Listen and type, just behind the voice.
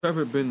You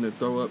ever been the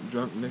throw up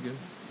drunk nigga?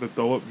 The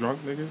throw up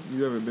drunk nigga?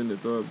 You ever been the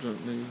throw up drunk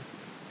nigga?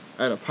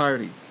 At a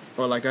party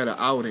or like at an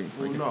outing?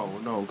 Well,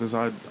 like no, because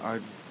I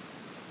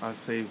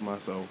saved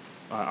myself.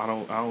 I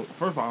don't.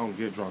 First of all, I don't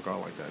get drunk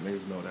out like that.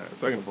 Niggas know that.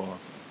 Second of all,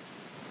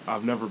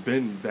 I've never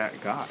been that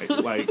guy.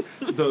 Like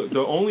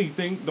the only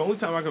time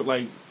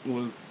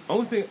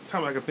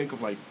I could think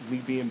of like me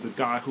being the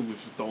guy who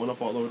was just throwing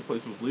up all over the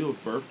place was Leo's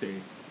birthday.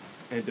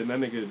 And then that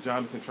nigga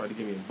Jonathan tried to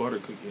give me a butter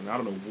cookie, and I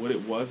don't know what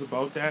it was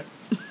about that,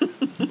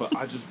 but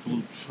I just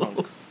blew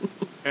chunks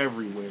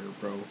everywhere,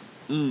 bro.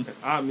 And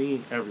I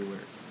mean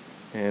everywhere.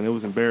 And it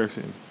was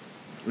embarrassing.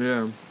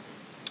 Yeah.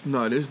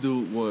 No, this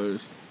dude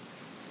was...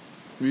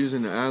 We was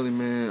in the alley,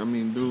 man. I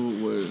mean,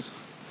 dude was...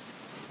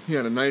 He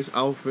had a nice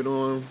outfit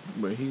on,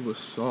 but he was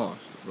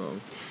sauced, bro.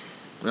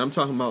 And I'm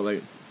talking about,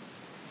 like,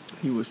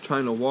 he was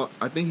trying to walk...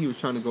 I think he was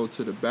trying to go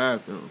to the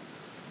bathroom.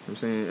 You know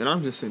what I'm saying? And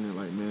I'm just sitting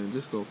there like, man,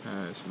 just go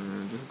past,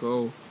 man. Just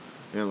go.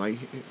 And, like,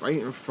 right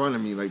in front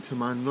of me, like, to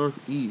my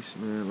northeast,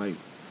 man. Like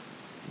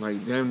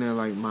damn near,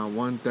 like, my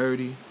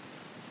 1:30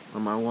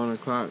 or my 1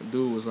 o'clock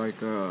dude was like,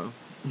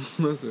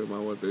 what's it, my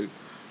 1:30?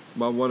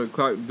 My 1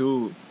 o'clock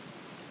dude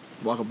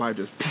walking by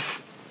just,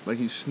 like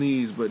he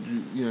sneezed, but,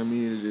 you know what I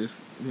mean? It just,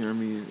 you know what I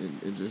mean?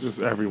 It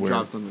just everywhere.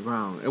 Dropped on the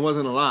ground. It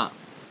wasn't a lot,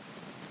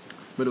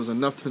 but it was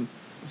enough to, I'm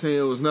saying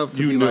it was enough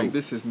to you be knew. Like,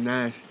 this is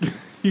nasty.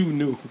 You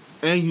knew.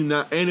 And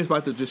it's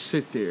about to just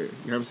sit there. You know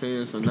what I'm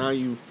saying? So now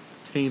you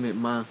tainted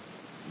my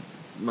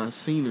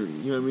scenery.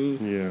 You know what I mean?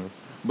 Yeah.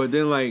 But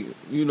then, like,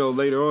 you know,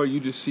 later on, you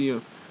just see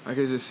him. I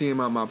can just see him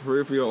on my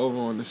peripheral over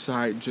on the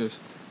side, just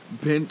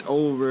bent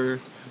over,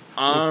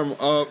 arm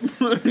up.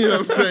 You know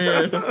what I'm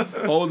saying?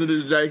 Holding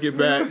his jacket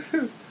back.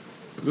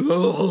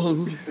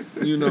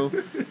 You know.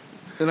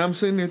 And I'm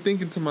sitting there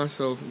thinking to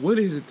myself, what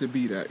is it to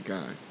be that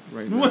guy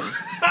right now?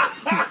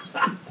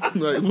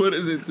 Like, what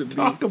is it to be?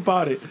 Talk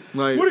about it.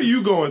 Like, what are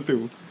you going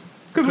through?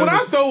 Because when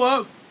I throw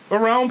up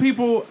around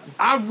people,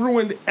 I've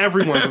ruined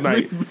everyone's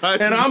night,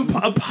 and I'm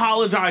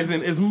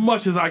apologizing as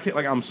much as I can.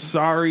 Like, I'm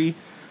sorry.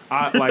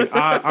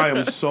 I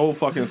am so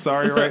fucking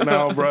sorry right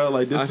now, bro.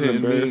 Like, this is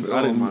embarrassing.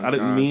 I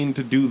didn't mean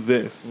to do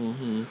this.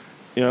 Mm-hmm. You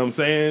know what I'm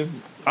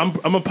saying?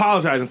 I'm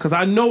apologizing because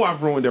I know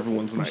I've ruined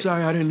everyone's night. I'm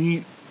sorry I didn't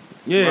eat.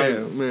 Yeah,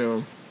 like, man. You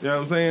know what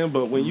I'm saying?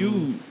 But when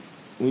you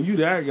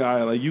that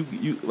guy, like you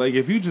like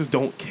if you just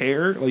don't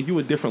care, like you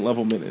a different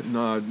level menace.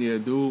 Nah, yeah,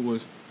 dude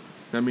was.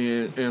 I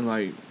mean, and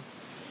like,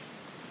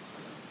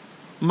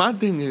 my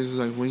thing is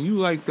like when you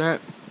like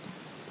that,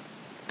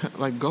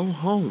 like go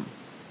home.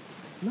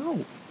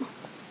 No.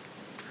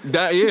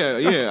 That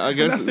yeah, I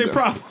guess that's their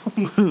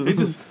problem. They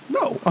just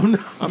no. I'm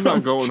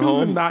not going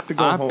home. Not to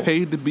go home. I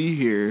paid to be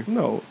here.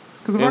 No,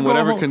 because if in I go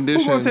whatever home,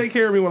 condition, who's gonna take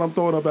care of me when I'm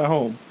throwing up at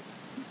home?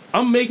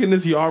 I'm making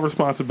this your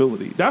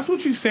responsibility. That's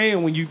what you're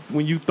saying when you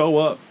throw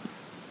up.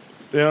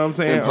 You know what I'm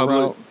saying? In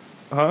public?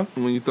 Huh?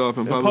 When you throw up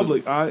in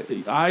public?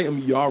 I am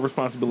your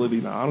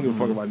responsibility now. I don't give a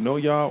fuck if I know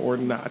y'all or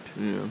not.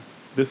 Yeah.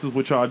 This is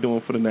what y'all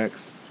doing for the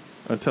next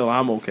until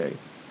I'm okay.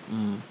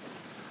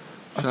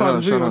 I saw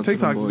this video on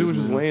TikTok. This dude was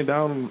just laying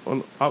down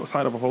on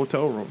outside of a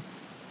hotel room,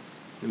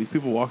 and these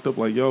people walked up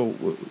like, "Yo,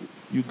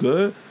 you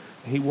good?"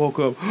 And he woke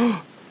up.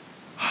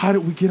 How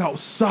did we get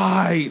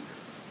outside?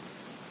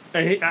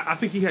 And I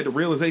think he had the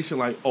realization,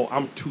 like, oh,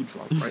 I'm too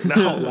drunk right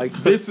now. Like,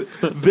 this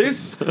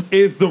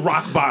is the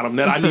rock bottom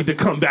that I need to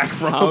come back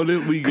from. How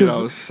did we get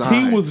outside?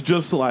 He was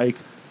just like,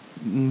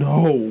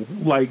 no,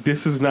 like,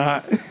 this is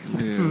not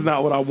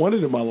what I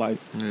wanted in my life.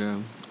 Yeah.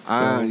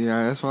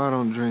 That's why I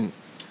don't drink.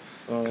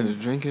 Because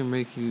drinking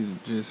make you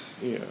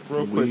just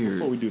real quick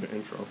before we do the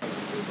intro.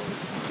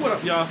 What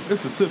up, y'all?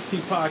 This is Sip Tea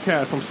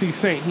Podcast. I'm C.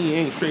 Saint. He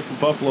ain't straight from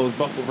Buffalo. It's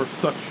Buffalo vs.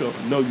 Sucker Show.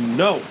 No, you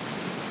know.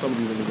 Some of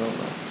you really don't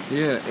know.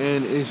 Yeah,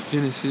 and it's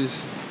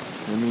Genesis.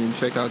 I mean,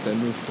 check out that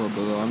new floor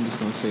below. I'm just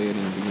going to say it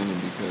in the beginning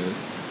because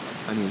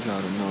I need y'all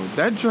to know.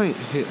 That joint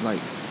hit like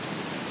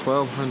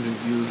 1,200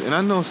 views. And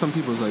I know some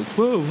people's like,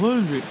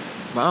 1,200?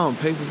 But I don't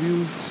pay for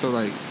views. So,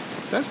 like,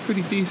 that's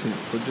pretty decent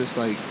for just,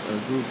 like, a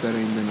group that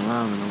ain't been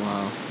around in a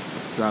while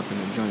dropping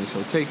a joint.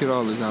 So, Take It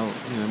All is out.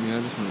 You know what I mean?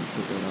 I just want to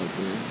put that out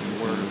there. You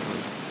know,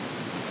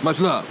 like, much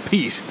love.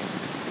 Peace.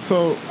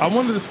 So, I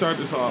wanted to start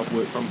this off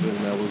with something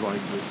that was,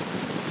 like,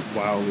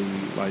 wildly,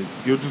 like,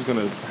 you're just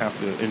gonna have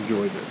to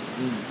enjoy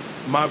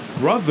this. My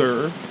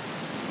brother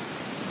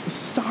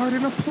starred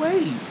in a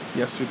play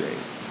yesterday.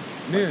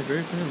 Yeah,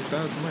 great for him.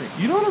 Shout out to Mike.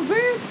 You know what I'm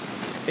saying?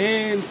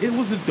 And it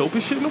was the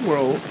dopest shit in the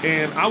world.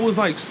 And I was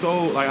like,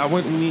 so, like, I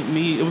went and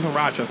me it was in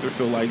Rochester,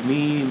 so like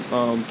me,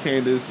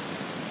 Candace,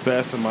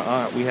 Beth, and my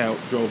aunt, we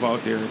drove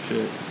out there and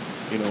shit.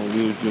 You know,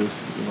 we was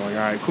just, you know, like,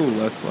 all right, cool,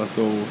 let's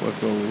go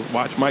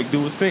watch Mike do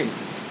his thing.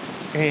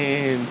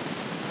 And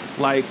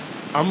like,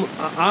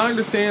 I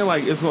understand,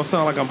 like, it's gonna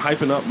sound like I'm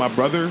hyping up my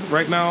brother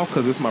right now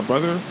because it's my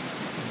brother,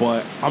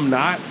 but I'm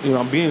not. You know,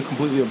 I'm being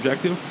completely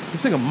objective.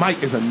 This nigga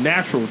Mike is a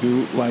natural,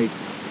 dude. Like,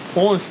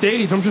 on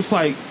stage, I'm just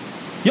like,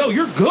 yo,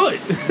 you're good.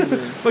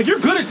 Like, you're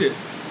good at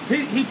this.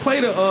 He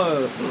played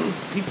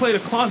a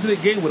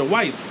closeted gay with a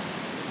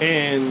wife,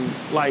 and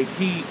like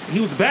he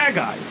was the bad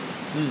guy.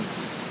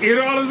 You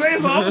know what I'm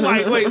saying? So I'm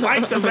like, wait,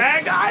 Mike the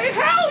bad guy?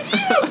 Hell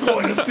yeah, I'm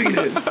going to see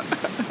this.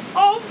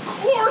 Of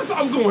course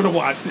I'm going to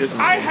watch this.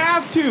 I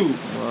have to.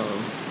 Wow.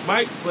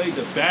 Mike played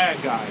the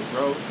bad guy,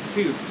 bro.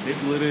 He was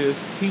manipulative.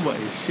 He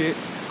wasn't shit.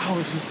 I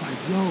was just like,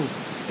 yo.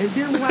 And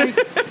then like,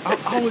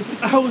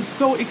 I was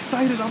so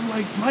excited. I'm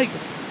like,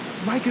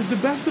 Mike is the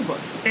best of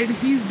us, and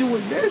he's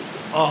doing this.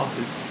 Oh,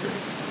 this is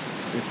great.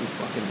 This is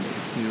fucking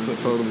amazing. He was So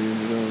totally in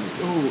the zone.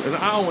 Ooh, and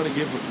I don't want to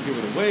give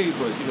it away,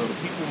 but you know the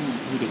people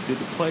who did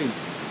the play,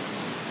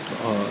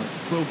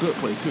 real good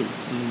play too.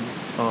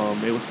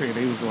 They were saying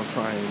they was gonna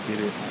try and get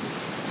it.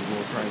 They were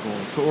gonna try and go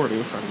on tour. They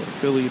were trying to go to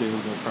Philly. They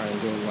were gonna try and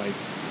go like,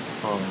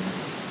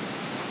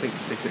 I think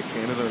they said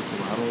Canada or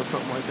Toronto or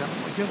something like that.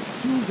 I'm like, yo,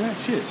 do that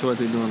shit. So what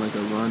they doing, like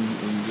a run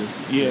in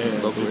just Yeah,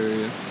 the local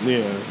area?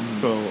 Yeah.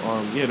 So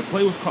the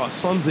play was called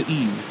Sons of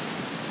Eve.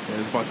 And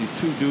it's about these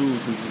two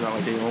dudes who just got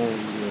like their own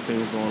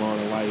things going on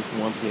in life.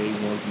 One's gay,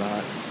 one's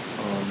not.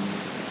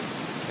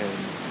 And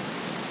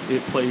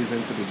it plays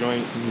into the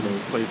joint,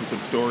 plays into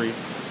the story.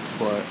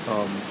 But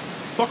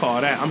fuck all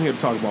that. I'm here to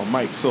talk about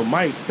Mike. So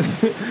Mike,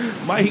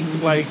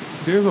 like,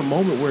 there's a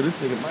moment where this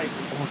nigga Mike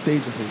is on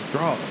stage in his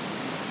draw.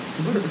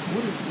 What is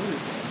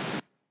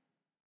that?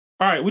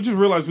 All right, we just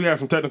realized we had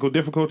some technical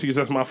difficulties.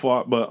 That's my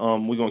fault, but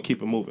we're gonna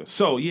keep it moving.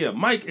 So yeah,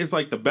 Mike is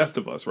like the best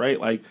of us, right?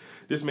 Like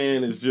this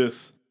man is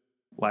just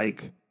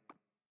like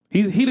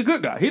he the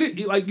good guy.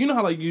 He like, you know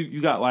how like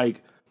you got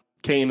like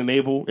Cain and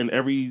Abel in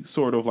every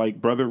sort of like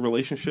brother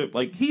relationship.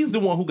 Like he's the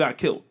one who got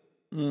killed.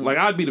 Like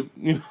I'd be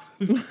the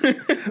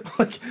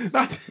like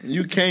not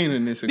You Cain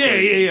in this.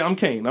 yeah. I'm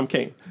Cain.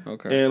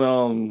 Okay.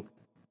 And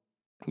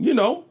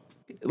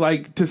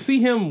like to see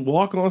him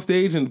walk on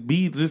stage and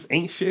be just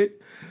ain't shit,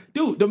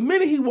 dude. The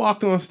minute he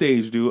walked on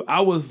stage, dude,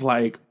 I was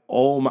like,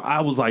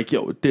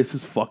 yo, this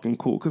is fucking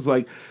cool. Cause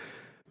like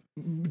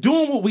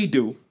doing what we do,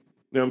 you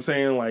know what I'm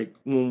saying? Like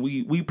when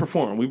we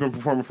perform, we've been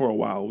performing for a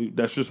while.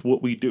 That's just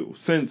what we do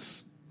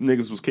since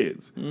niggas was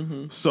kids.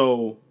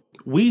 So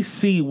we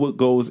see what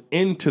goes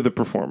into the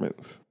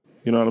performance.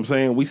 You know what I'm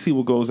saying? We see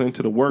what goes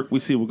into the work. We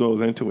see what goes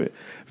into it.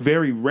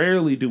 Very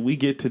rarely do we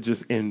get to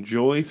just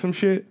enjoy some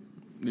shit.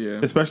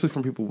 Yeah. Especially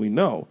from people we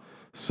know.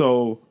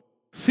 So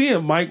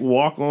seeing Mike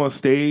walk on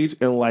stage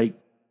and like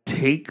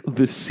take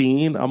the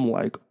scene, I'm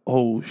like,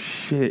 oh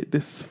shit,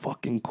 this is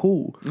fucking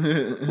cool.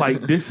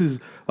 Like this is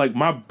like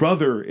my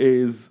brother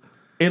is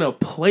in a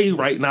play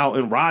right now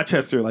in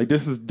Rochester. Like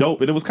this is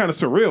dope. And it was kind of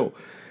surreal.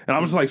 And I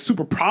was like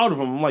super proud of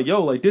him. I'm like,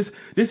 yo, like this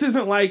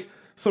isn't like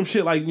some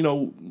shit like,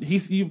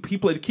 he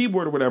played the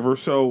keyboard or whatever.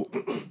 So,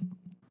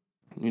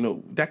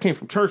 that came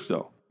from church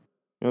though.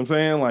 You know what I'm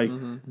saying? Like,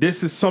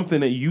 this is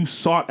something that you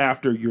sought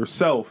after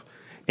yourself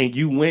and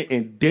you went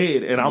and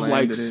did. And I'm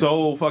like,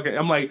 so fucking,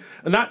 I'm like,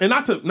 not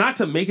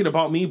to make it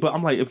about me, but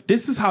I'm like, if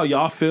this is how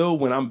y'all feel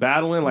when I'm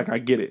battling, like, I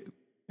get it. You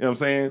know what I'm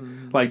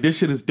saying? Like, this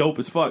shit is dope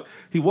as fuck.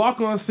 He walked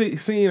on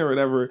scene or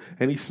whatever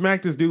and he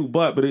smacked this dude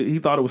butt, but he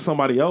thought it was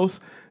somebody else.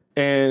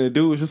 And the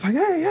dude was just like,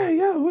 hey,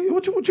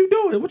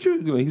 what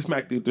you doing? He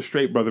smacked the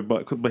straight brother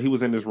butt, but he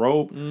was in his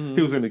robe.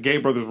 He was in the gay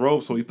brother's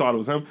robe, so he thought it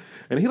was him.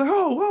 And he like,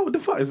 oh, what the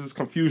fuck? It's this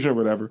confusion or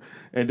whatever.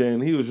 And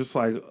then he was just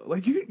like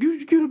you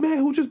the man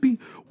who just be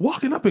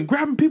walking up and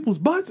grabbing people's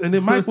butts. And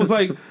then Mike was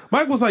like,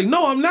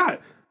 no, I'm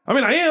not. I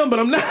mean, I am, but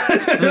I'm not.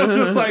 And I'm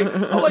just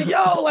like,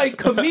 yo, like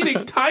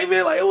comedic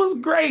timing, like it was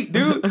great,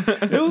 dude.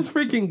 It was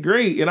freaking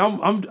great, and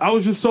I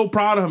was just so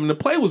proud of him. And the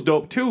play was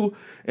dope too.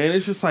 And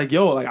it's just like,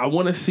 yo, like I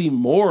want to see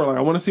more. Like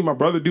I want to see my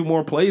brother do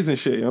more plays and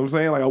shit. You know what I'm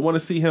saying? Like I want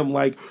to see him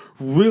like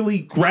really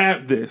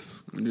grab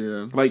this,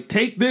 like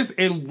take this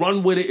and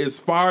run with it as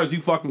far as you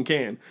fucking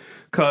can.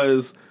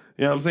 Cause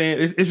you know what I'm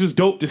saying? It's just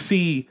dope to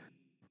see,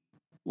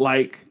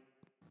 like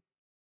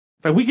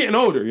we getting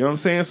older. You know what I'm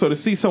saying? So to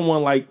see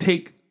someone like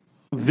take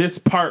this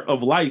part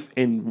of life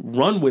and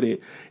run with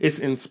it, it's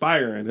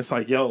inspiring. It's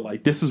like, yo,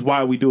 like this is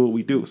why we do what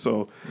we do.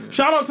 So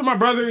shout out to my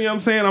brother, you know what I'm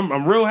saying?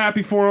 I'm real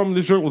happy for him.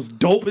 This joint was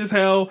dope as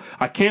hell.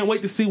 I can't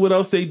wait to see what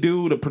else they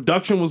do. The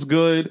production was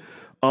good.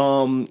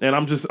 And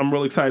I'm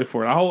really excited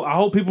for it. I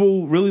hope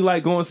people really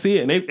like go and see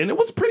it. And it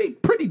was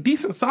pretty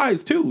decent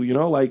size too,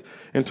 like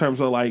in terms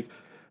of like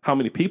how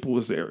many people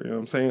was there, you know what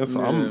I'm saying? So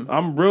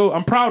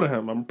I'm proud of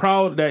him. I'm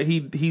proud that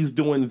he's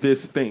doing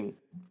this thing.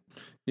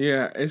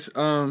 Yeah, it's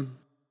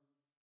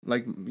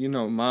like,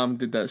 Mom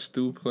did that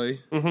Stew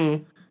play.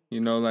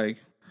 Like,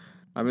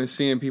 I've been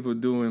seeing people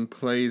doing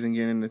plays and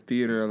getting in the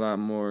theater a lot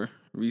more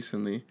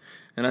recently.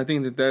 And I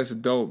think that that's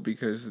dope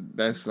because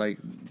that's like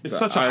it's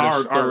such a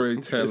hard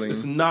storytelling.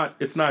 It's not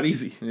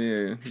easy.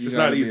 Yeah, it's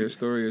not easy. Be a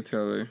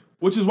storyteller.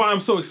 Which is why I'm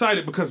so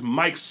excited because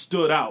Mike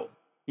stood out.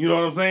 You know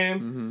what I'm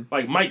saying?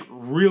 Like Mike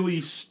really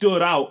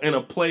stood out in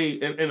a play.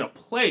 In a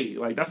play,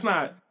 like that's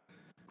not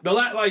the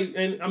like.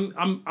 And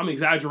I'm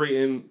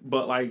exaggerating,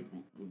 but like.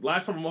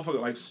 Last time a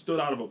motherfucker like stood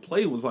out of a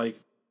play was like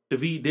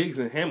Daveed Diggs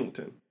in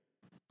Hamilton.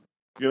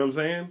 You know what I'm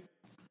saying?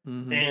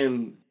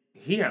 And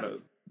he had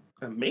an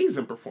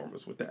amazing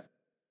performance with that.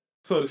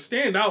 So to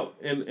stand out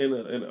in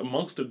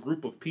amongst a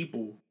group of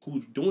people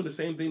who's doing the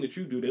same thing that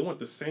you do, they want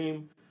the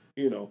same,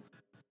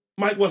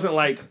 Mike wasn't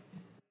like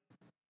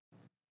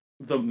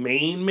the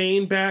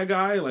main bad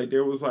guy. Like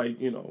there was like,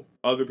 you know,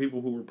 other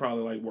people who were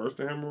probably like worse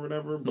than him or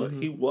whatever, but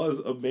he was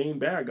a main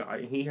bad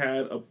guy. He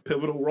had a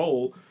pivotal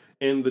role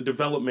in the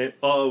development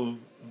of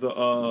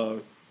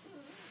the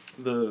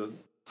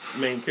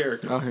main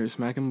character. Out here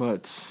smacking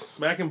butts.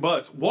 Smacking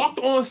butts. Walked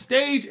on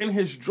stage in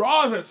his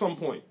drawers at some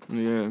point.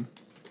 Yeah.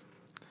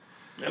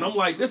 And I'm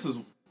like, this is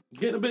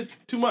getting a bit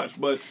too much,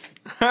 but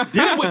did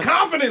it with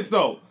confidence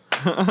though.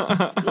 You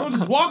don't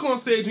just walk on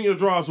stage in your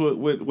drawers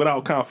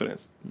without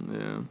confidence.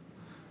 Yeah.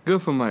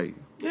 Good for Mike.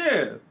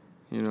 Yeah.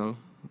 You know,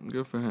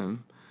 good for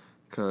him.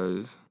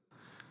 Because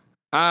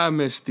I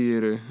miss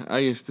theater. I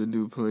used to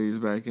do plays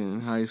back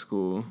in high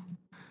school.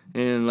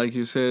 And like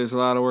you said, there's a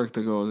lot of work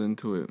that goes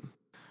into it.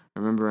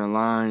 Remembering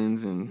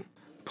lines and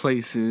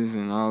places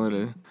and all of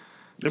the...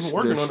 They've been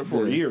working on it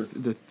for a year.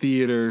 The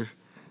theater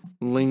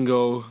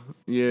lingo.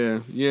 Yeah.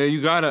 Yeah,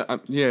 you gotta...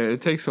 yeah,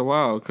 it takes a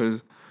while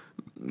because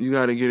you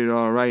gotta get it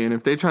all right. And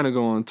if they're trying to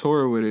go on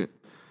tour with it,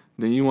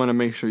 then you want to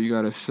make sure you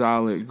got a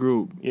solid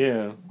group.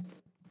 Yeah.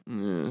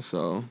 Yeah,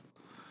 so...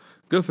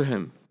 Good for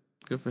him.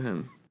 Good for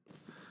him.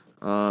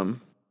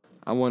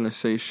 I want to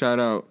say shout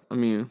out. I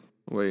mean,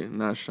 wait,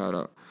 not shout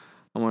out.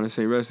 I want to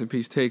say rest in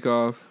peace,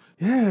 Takeoff.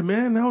 Yeah,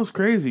 man, that was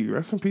crazy.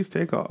 Rest in peace,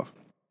 Takeoff.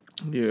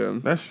 Yeah.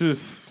 That's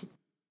just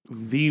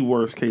the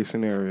worst case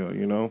scenario,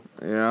 you know?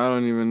 Yeah, I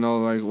don't even know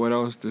like what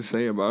else to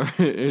say about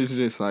it. It's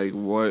just like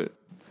what.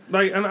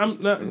 Like, and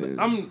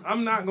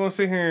I'm not gonna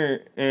sit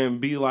here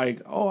and be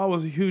like, oh, I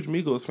was a huge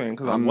Migos fan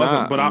because I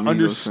wasn't, but I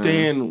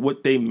understand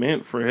what they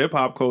meant for hip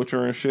hop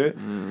culture and shit.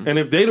 And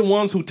if they the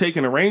ones who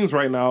taking the reins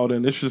right now,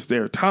 then it's just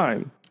their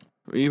time.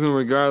 Even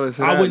regardless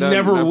of I that, would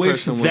never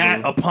wish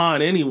that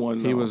upon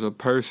anyone. Though. He was a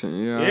person,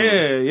 yeah.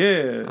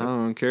 Yeah. I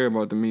don't care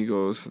about the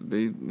Migos.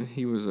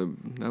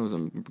 That was a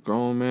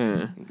grown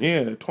man.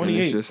 Yeah, 28.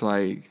 And it's just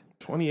like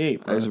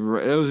 28. It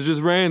was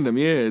just random.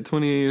 Yeah,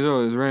 28 years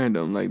old is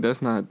random. Like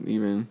that's not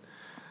even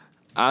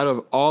out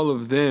of all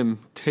of them.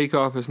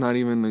 Takeoff is not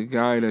even the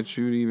guy that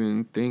you'd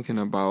even thinking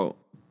about.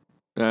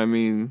 I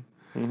mean,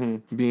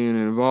 being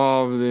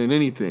involved in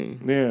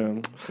anything.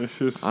 Yeah, it's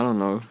just I don't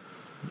know.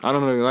 I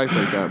don't know your life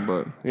like that,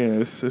 but yeah,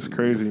 it's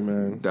crazy,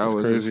 man. That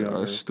was crazy just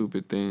a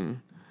stupid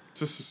thing.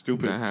 Just a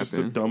stupid, just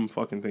a dumb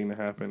fucking thing to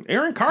happen.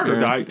 Aaron Carter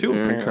died too.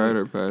 Aaron apparently.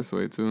 Carter passed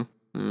away too.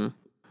 Yeah.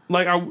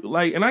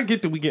 And I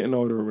get that we getting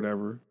older or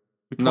whatever.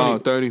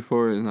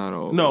 34 is not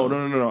old. No.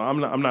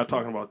 I'm not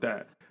talking about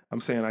that. I'm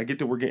saying I get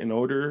that we're getting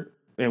older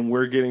and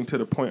we're getting to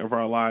the point of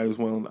our lives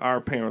when our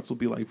parents will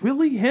be like,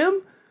 "Really,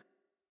 him?"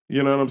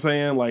 You know what I'm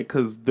saying? Like,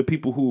 because the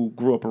people who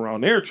grew up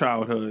around their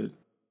childhood.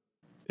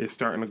 It's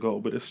starting to go,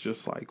 but it's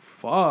just like,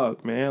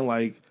 fuck, man.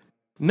 Like,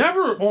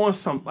 never on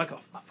some, like a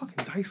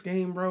fucking dice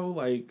game, bro.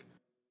 Like,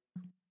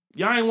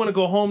 y'all ain't want to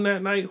go home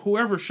that night.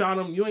 Whoever shot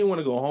him, you ain't want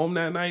to go home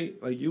that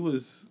night. Like, you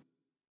was,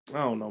 I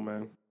don't know,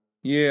 man.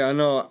 Yeah, I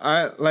know.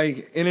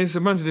 And it's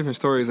a bunch of different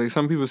stories. Like,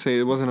 some people say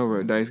it wasn't over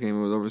a dice game,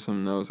 it was over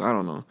something else. I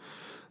don't know.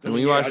 And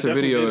when you watch the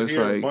video, it's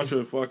like a bunch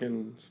of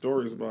fucking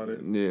stories about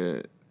it.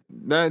 Yeah.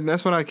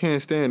 That's what I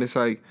can't stand. It's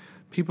like,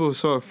 people are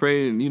so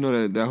afraid, you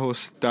know, that whole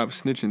stop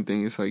snitching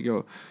thing. It's like,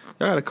 yo,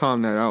 y'all gotta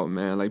calm that out,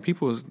 man. Like,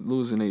 people is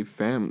losing their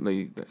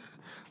family,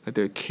 like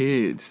their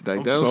kids.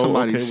 Like, that was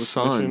somebody's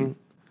son. Snitching.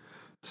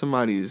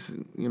 Somebody's,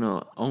 you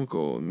know,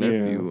 uncle,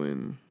 nephew,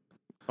 and...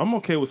 I'm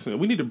okay with snitching.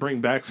 We need to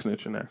bring back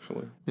snitching,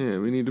 actually. Yeah,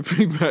 we need to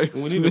bring back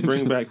We need to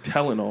bring back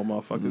telling all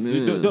motherfuckers.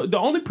 Yeah. The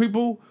only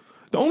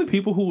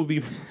people who would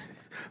be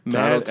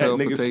mad at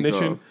niggas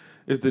snitching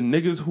is the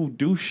niggas who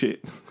do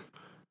shit.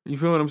 You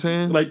feel what I'm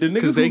saying? Like the niggas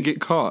because they get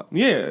caught.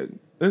 Yeah,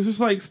 it's just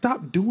like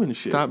stop doing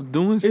shit. Stop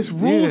doing shit. It's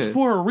rules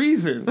for a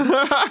reason.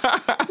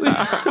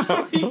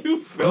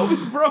 You feel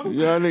me, bro?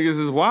 Y'all niggas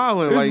is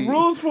wilding. It's like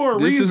rules for a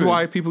reason. This is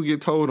why people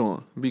get told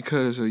on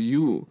because of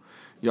you.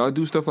 Y'all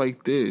do stuff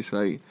like this,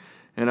 like,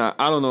 and I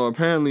don't know.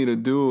 Apparently, the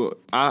dude,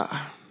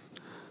 I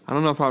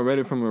don't know if I read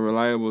it from a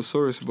reliable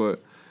source, but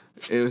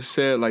it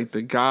said like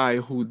the guy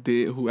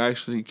who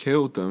actually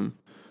killed them,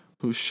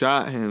 who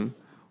shot him,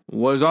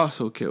 was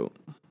also killed.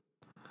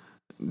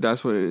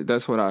 That's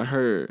what I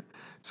heard.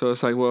 So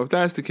it's like, well, if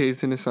that's the case,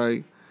 then it's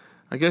like,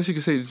 I guess you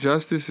could say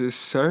justice is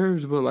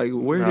served, but like,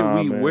 what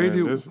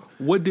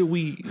did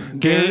we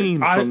gain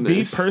from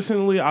this? Me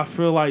personally, I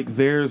feel like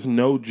there's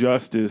no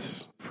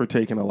justice for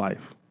taking a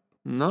life.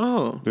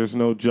 No. There's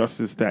no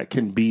justice that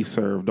can be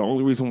served. The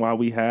only reason why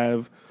we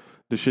have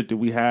the shit that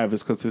we have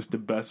is because it's the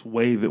best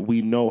way that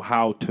we know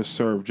how to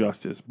serve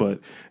justice. But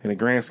in the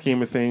grand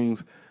scheme of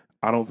things,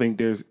 I don't think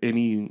there's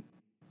any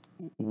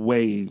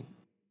way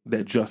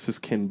that justice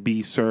can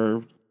be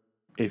served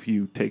if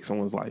you take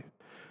someone's life.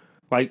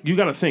 Like, you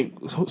got to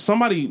think,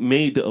 somebody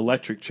made the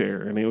electric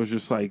chair and it was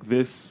just like,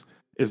 this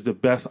is the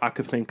best I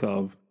could think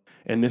of.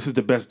 And this is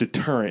the best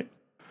deterrent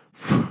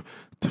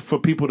for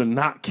people to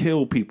not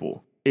kill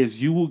people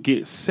is you will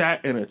get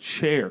sat in a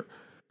chair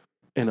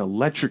and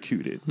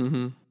electrocuted,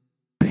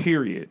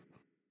 period.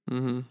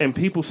 And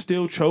people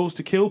still chose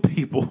to kill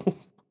people.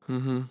 You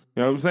know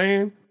what I'm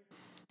saying?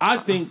 I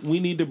think we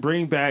need to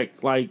bring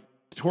back, like,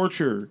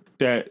 torture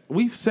that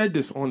we've said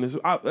this on this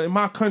in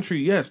my country.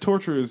 Yes,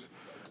 torture is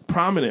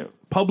prominent,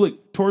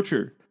 public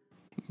torture.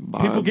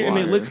 People getting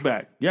their licks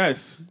back.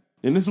 Yes,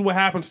 and this is what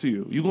happens to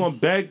you. You gonna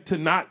beg to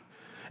not,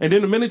 and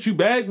then the minute you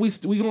beg, we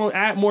gonna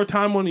add more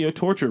time on your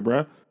torture,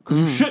 bruh. Because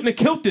you shouldn't have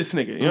killed this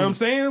nigga. You know what I'm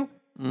saying?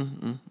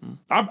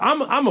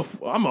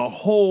 I'm a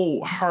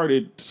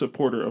wholehearted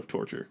supporter of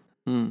torture.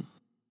 Not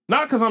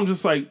because I'm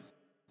just like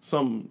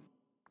some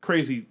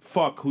crazy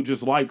fuck who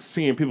just likes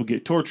seeing people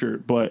get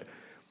tortured, but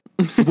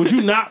would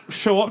you not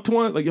show up to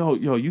one like, yo,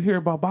 you hear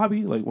about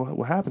Bobby? Like,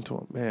 what happened to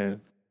him,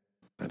 man?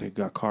 That nigga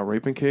got caught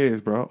raping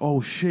kids, bro.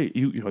 Oh shit,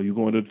 you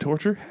going to the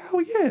torture?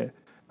 Hell yeah,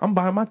 I'm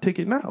buying my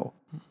ticket now.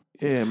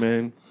 Yeah,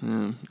 man.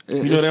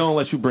 They don't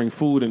let you bring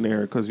food in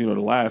there because the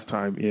last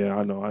time. Yeah,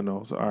 I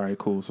know. So all right,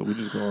 cool. So we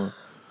just gonna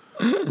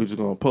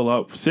pull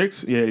up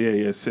 6.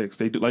 Yeah, 6.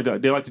 They like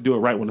to do it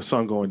right when the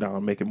sun going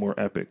down, make it more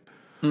epic.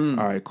 All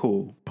right,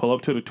 cool. Pull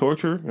up to the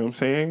torture. You know what I'm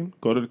saying?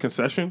 Go to the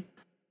concession.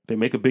 They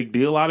make a big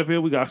deal out of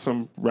it. We got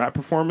some rap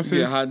performances.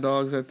 Yeah, hot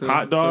dogs at the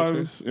hot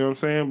dogs. torture. You know what I'm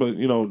saying?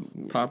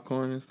 But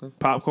popcorn and stuff.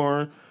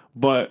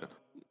 But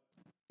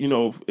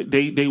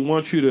they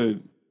want you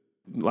to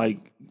like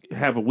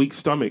have a weak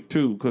stomach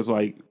too, because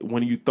like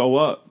when you throw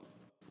up,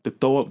 the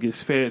throw up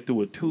gets fed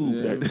through a tube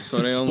that so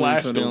they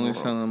only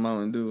selling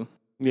Mountain Dew.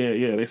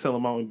 Yeah, they sell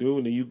Mountain Dew,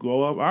 and then you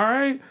go up. All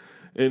right.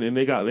 And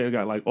they got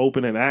like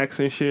opening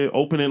acts and shit,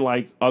 opening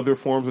like other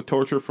forms of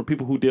torture for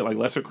people who did like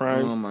lesser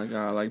crimes. Oh my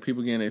god, like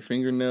people getting their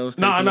fingernails.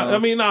 Nah.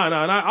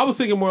 I was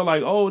thinking more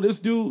like, oh,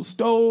 this dude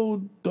stole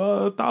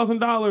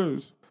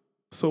 $1,000,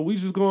 so we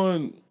just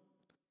going to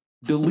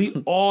delete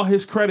all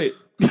his credit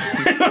in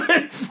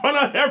front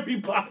of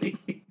everybody.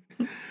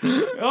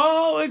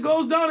 Oh, it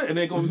goes down, and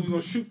we're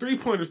gonna shoot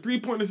 3-pointers.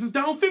 3-pointers is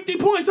down 50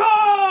 points.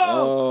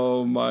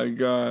 Oh my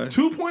god.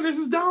 2-pointers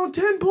is down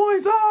 10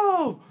 points.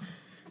 Oh.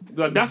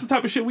 Like, that's the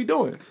type of shit we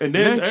doing. And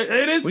then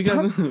it is. We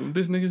got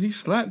this nigga. He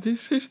slapped his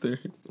sister.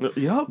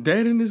 Yup.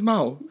 Dead in his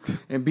mouth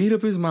and beat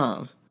up his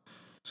moms.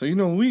 So you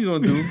know what we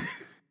gonna do?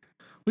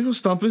 We gonna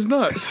stomp his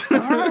nuts. All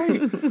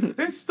right.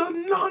 It's the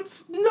nut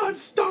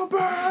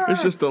stomper.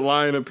 It's just a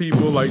line of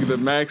people like the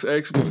Max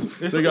X.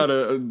 They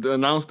gotta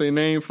announce their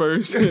name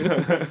first,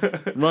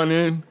 run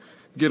in,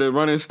 get a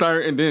running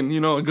start, and then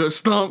a good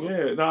stomp.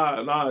 Yeah,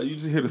 nah. You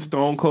just hit a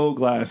stone cold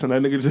glass, and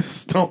that nigga just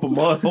stomp a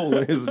mud hole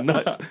in his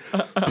nuts.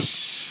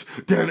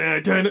 Dude,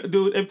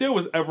 if there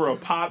was ever a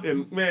pop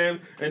and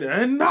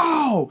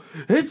now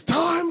it's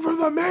time for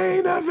the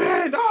main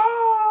event.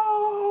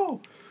 Oh,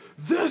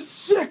 this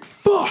sick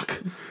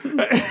fuck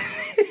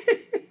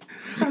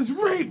has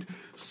raped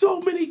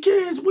so many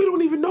kids we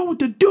don't even know what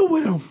to do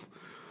with them.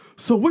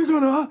 So we're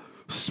gonna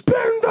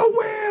spin the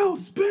wheel,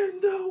 spin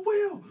the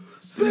wheel,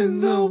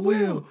 spin the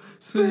wheel,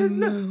 spin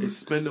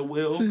the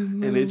wheel,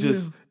 and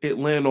it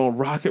land on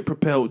rocket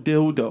propelled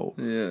dildo.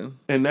 Yeah,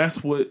 and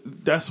that's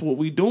what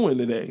we doing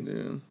today.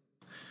 Yeah,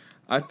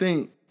 I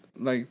think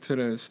like to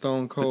the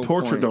Stone Cold the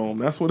torture point, dome.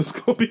 That's what it's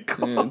gonna be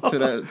called.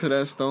 Yeah, to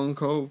that Stone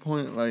Cold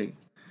point, like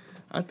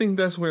I think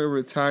that's where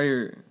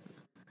retired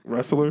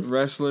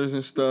wrestlers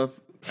and stuff.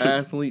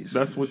 Athletes.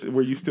 That's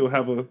where you still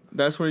have a.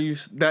 That's where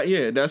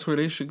that's where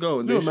they should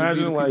go. They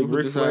imagine like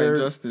Ric Flair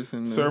justice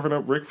and serving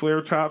up Ric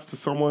Flair chops to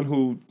someone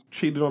who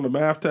cheated on the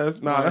math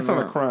test. Nah, that's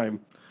not a crime.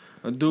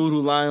 A dude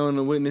who lie on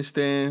the witness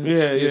stand.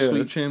 Yeah.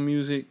 Sweet chin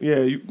music.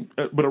 Yeah,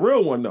 but a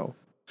real one though.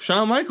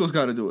 Shawn Michaels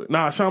got to do it.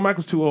 Nah, Shawn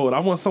Michaels too old. I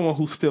want someone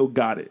who still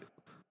got it.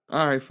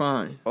 All right,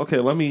 fine. Okay,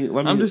 let me.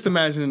 I'm just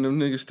imagining them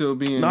niggas still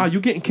being. Nah,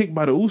 you getting kicked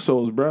by the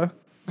Usos, bruh.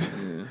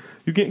 Yeah.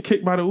 You getting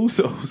kicked by the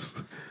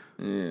Usos.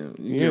 Yeah,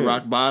 you get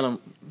rock bottom.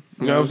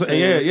 You know what I'm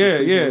saying?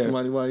 Yeah.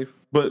 Somebody's wife.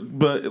 But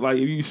like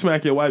if you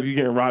smack your wife, you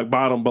getting rock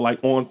bottom, but like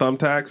on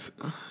thumbtacks.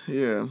 Yeah.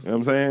 You know what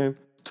I'm saying?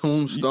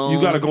 Tombstone.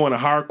 You got to go in a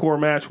hardcore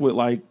match with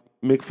like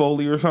Mick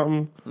Foley or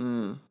something.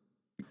 And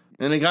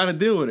they got to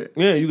deal with it.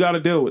 Yeah, you got to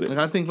deal with it. Like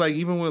I think like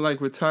even with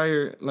like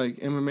retired like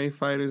MMA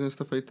fighters and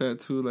stuff like that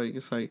too, like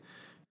it's like,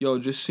 yo,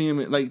 just see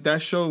them like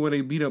that show where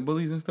they beat up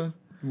bullies and stuff.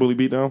 Bully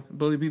Beat Down?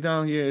 Bully Beat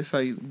Down, yeah. It's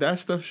like that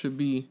stuff should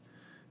be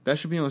on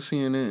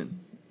CNN.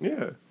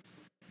 Yeah.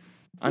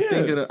 I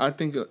think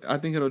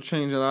it'll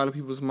change a lot of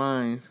people's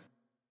minds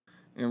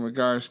in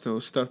regards to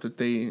stuff that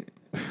they,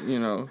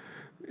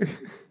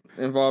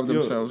 involve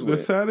themselves with.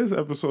 The saddest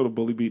episode of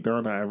Bully Beat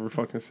Down I ever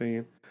fucking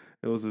seen.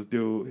 It was this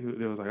dude.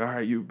 It was like, all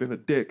right, you've been a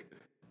dick.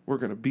 We're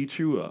gonna beat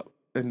you up.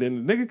 And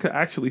then the nigga could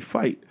actually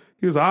fight.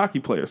 He was a hockey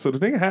player, so the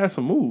nigga had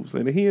some moves,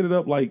 and he ended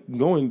up like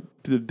going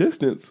to the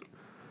distance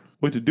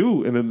with the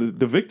dude, and then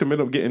the victim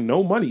ended up getting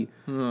no money,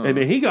 and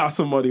then he got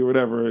some money or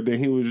whatever. And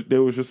then they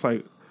was just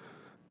like,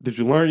 did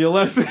you learn your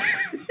lesson?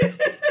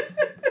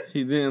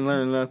 He didn't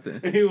learn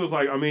nothing. And he was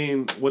like, I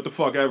mean, what the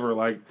fuck ever?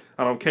 Like,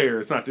 I don't care.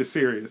 It's not this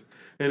serious.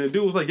 And the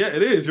dude was like, yeah,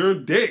 it is. You're a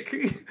dick.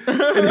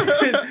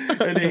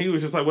 and then he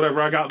was just like,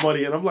 whatever, I got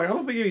money. And I'm like, I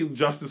don't think any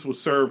justice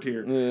was served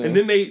here. Yeah. And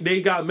then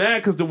they got mad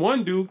because the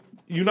one dude,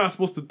 you're not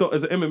supposed to throw,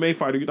 as an MMA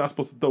fighter, you're not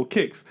supposed to throw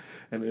kicks.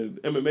 And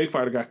the MMA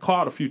fighter got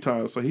caught a few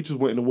times, so he just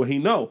went into what he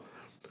know.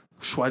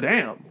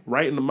 Shwadam,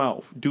 right in the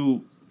mouth.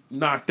 Dude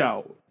knocked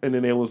out, and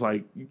then it was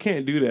like, you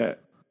can't do that.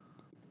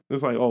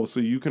 It's like, oh, so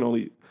you can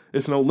only.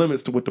 It's no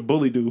limits to what the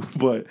bully do,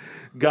 but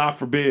God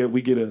forbid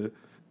we get a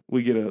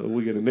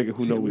nigga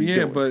who know what he's doing.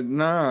 Yeah, but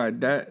nah,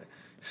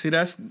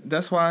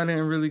 that's why I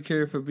didn't really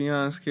care for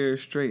Beyond Scared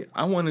Straight.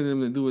 I wanted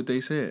them to do what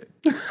they said.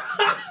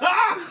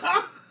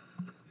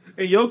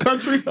 In your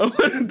country,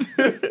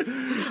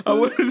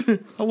 I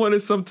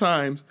wanted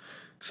sometimes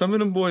some of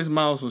them boys'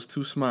 mouths was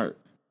too smart.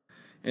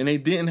 And they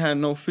didn't have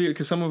no fear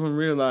because some of them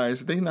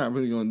realized they not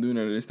really gonna do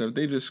none of this stuff.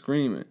 They just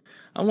screaming.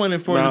 I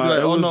wanted for it to be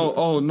like,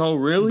 oh no,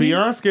 really?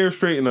 Beyond Scared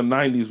Straight in the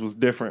 '90s was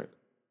different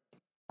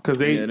because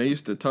they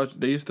used to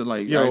actually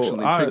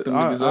pick them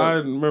niggas up. I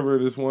remember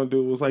this one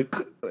dude was like,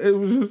 it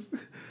was just,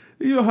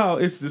 you know how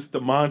it's just the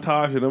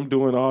montage of them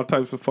doing all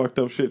types of fucked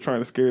up shit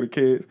trying to scare the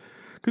kids.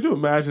 Could you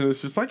imagine?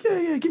 It's just like,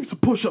 yeah, give me some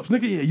push-ups,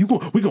 nigga.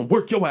 Yeah, we gonna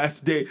work your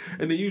ass today.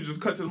 And then you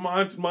just cut to the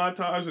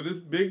montage of this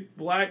big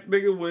black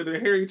nigga with a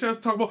hairy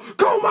chest talking about,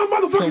 comb my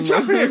motherfucking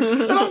chest hair.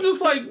 And I'm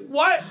just like,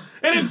 what?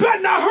 And it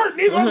better not hurt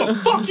neither. I'm gonna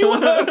fuck you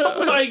up.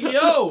 I'm like,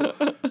 yo,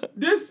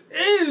 this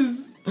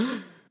is,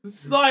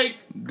 it's like.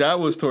 That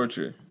was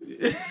torture.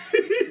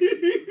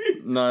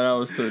 No, that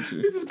was torture.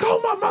 He just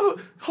comb my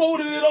mother,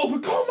 holding it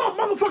open, comb my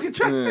motherfucking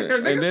chest hair,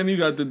 nigga. And then you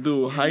got the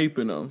dude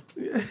hyping them.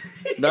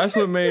 That's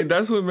what made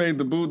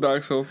the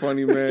Boondocks so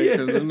funny, man.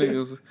 Because them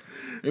niggas,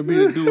 it'd be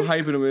the dude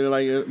hyping them, and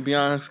like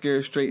Beyond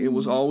Scared Straight, it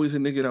was always a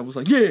nigga that was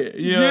like, yeah,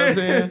 you know what I'm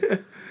saying?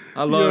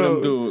 I love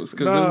them dudes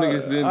because them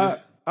niggas didn't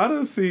just. I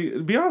don't see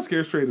Beyond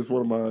Scared Straight is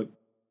one of my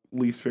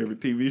least favorite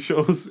TV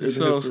shows. It's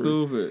so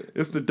stupid.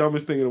 It's the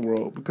dumbest thing in the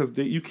world because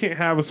you can't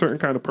have a certain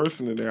kind of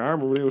person in there. I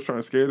remember they was trying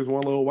to scare this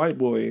one little white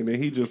boy, and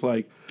then he just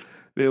like,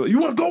 they're like, you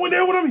want to go in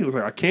there with him? He was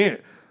like, I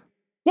can't.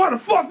 Why the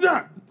fuck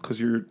not? Because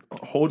you're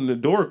holding the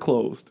door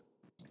closed.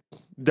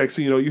 Next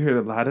thing you know, you hear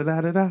the la da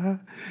da da da.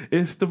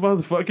 It's the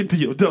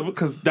motherfucking DOW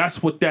because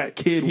that's what that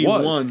kid was. He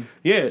won.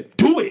 Yeah,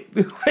 do it.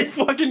 Like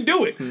fucking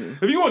do it.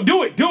 If you want to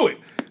do it, do it.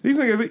 These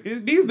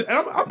niggas,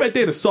 I bet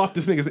they're the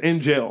softest niggas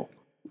in jail.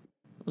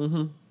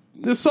 Mm-hmm.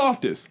 The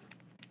softest.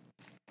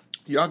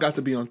 Y'all got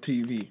to be on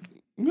TV.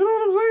 You know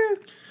what I'm saying?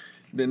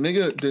 The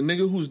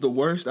nigga who's the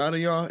worst out of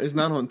y'all is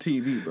not on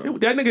TV, bro.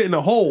 That nigga in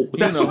the hole.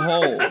 That's in the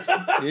hole.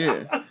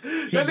 Yeah.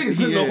 That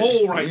nigga's in the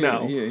hole right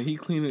now. Yeah, he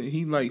cleaning.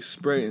 He like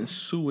spreading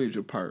sewage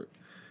apart.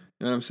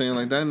 You know what I'm saying?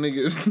 Like that nigga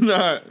is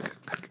not.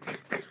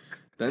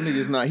 That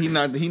nigga's not. He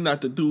not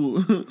the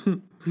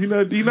dude. he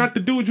not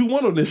the dude you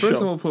want on this show.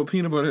 First, I'm gonna put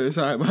peanut butter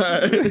inside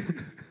my.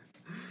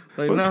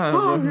 Like, but nah,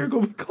 Tom bro. here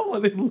gonna be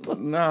calling it.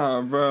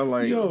 Nah, bro.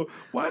 Like, yo,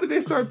 why did they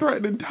start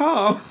threatening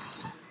Tom?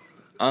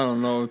 I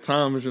don't know.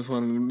 Tom is just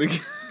one of them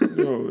niggas.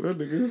 Yo, that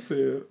nigga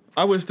said.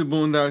 I wish the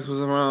Boondocks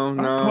was around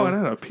now. I call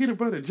that a peanut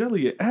butter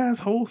jelly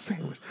asshole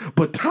sandwich.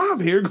 But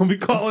Tom here gonna be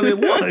calling it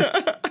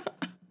lunch.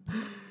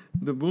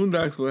 The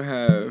Boondocks would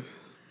have.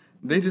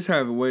 They just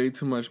have way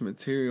too much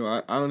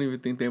material. I don't even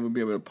think they would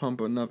be able to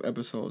pump enough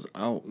episodes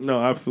out.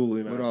 No,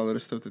 absolutely not. With all of the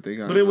stuff that they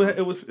got.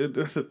 But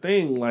that's the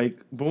thing.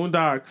 Like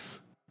Boondocks.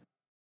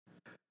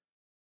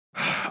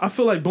 I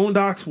feel like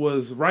Boondocks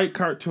was right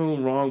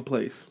cartoon, wrong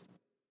place.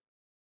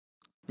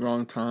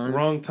 Wrong time.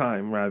 Wrong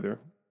time, rather.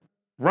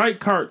 Right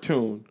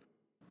cartoon,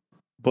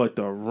 but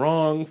the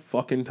wrong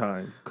fucking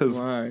time.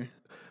 Why?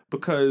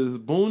 Because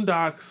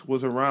Boondocks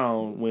was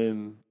around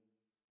when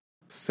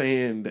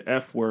saying the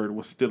F word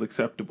was still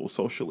acceptable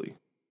socially.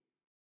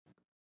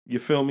 You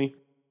feel me?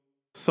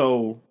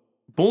 So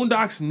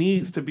Boondocks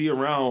needs to be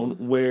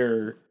around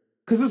where,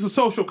 because it's a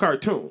social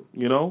cartoon,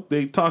 you know?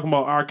 They talking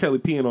about R. Kelly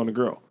peeing on a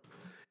girl.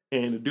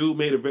 And the dude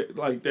made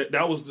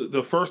that was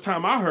the first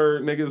time I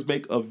heard niggas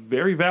make a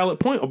very valid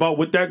point about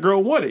what that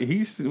girl wanted.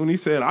 When he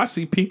said, I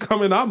see P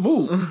coming, I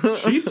move.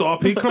 She saw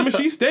P coming,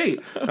 she stayed.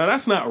 Now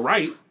that's not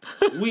right.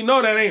 We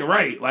know that ain't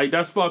right. Like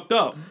that's fucked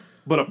up.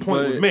 But a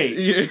point was made.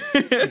 Yeah.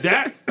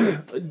 That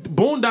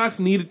Boondocks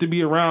needed to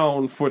be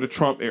around for the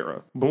Trump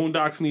era.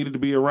 Boondocks needed to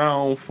be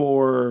around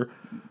for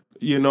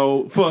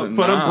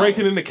them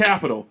breaking in the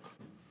Capitol.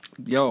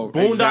 Yo,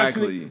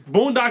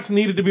 Boondocks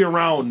needed to be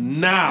around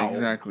now.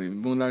 Exactly.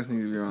 Boondocks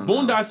need to be around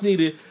Boondocks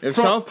needed. If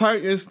South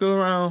Park is still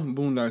around,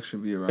 Boondocks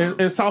should be around.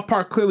 And South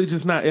Park clearly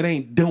just not. It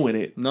ain't doing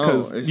it.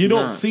 No, because you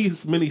don't see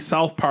many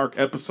South Park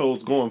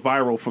episodes going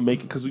viral for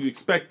making because you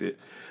expect it.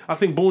 I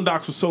think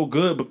Boondocks was so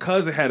good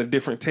because it had a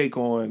different take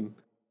on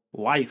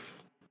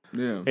life.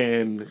 Yeah,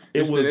 and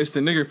it's the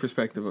nigger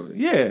perspective of it.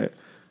 Yeah,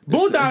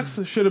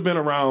 Boondocks should have been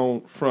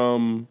around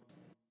from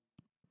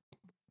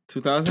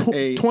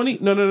 2008. 20.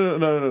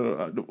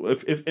 No.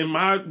 If in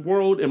my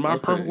world, in my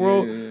perfect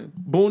world,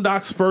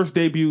 Boondocks first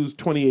debuts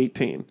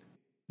 2018.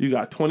 You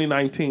got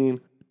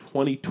 2019,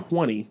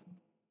 2020,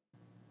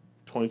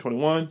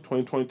 2021,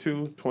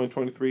 2022,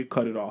 2023.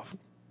 Cut it off.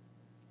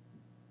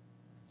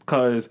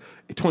 Because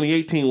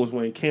 2018 was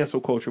when cancel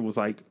culture was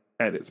like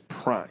at its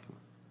prime.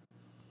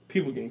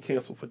 People getting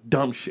canceled for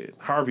dumb shit.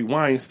 Harvey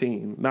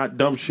Weinstein, not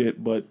dumb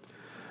shit, but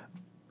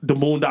the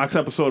Boondocks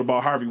episode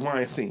about Harvey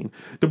Weinstein.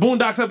 The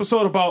Boondocks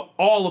episode about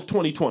all of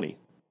 2020.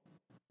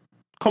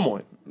 Come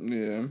on.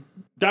 Yeah.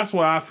 That's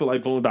why I feel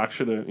like Boondocks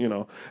should have,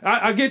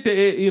 I get that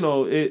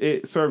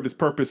it served its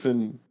purpose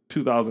in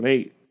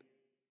 2008,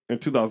 in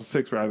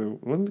 2006 rather.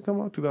 When did it come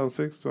out?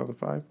 2006,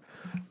 2005?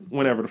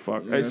 Whenever the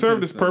fuck. Yeah, It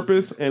served its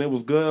purpose and it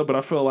was good, but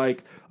I feel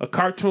like a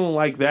cartoon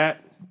like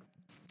that,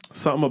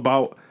 something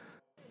about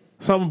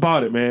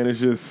it, man. It's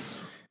just...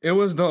 It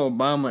was the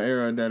Obama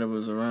era that it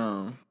was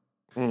around.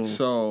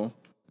 So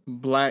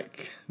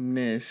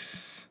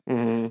blackness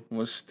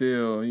was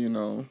still,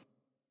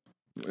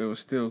 it was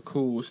still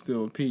cool,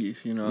 still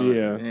peace,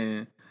 Yeah.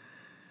 And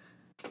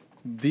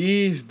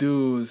these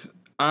dudes,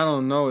 I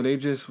don't know, they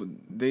just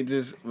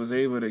was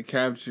able to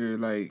capture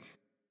like,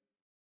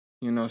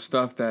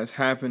 stuff that's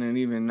happening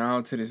even now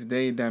to this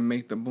day that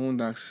make the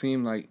Boondocks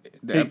seem like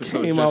the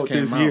episode came just out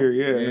came this out. year.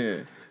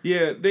 Yeah.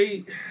 Yeah,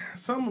 they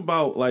something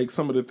about like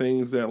some of the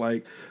things that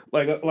like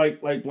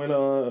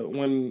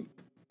when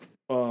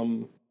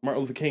Martin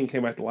Luther King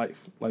came back to life,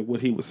 like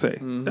what he would say.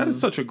 That is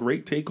such a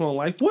great take on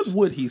life. What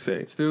would he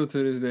say? Still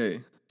to this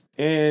day.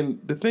 And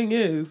the thing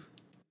is,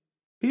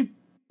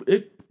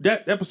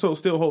 that episode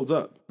still holds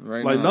up.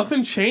 Right like now.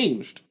 Nothing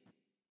changed.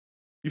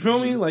 You feel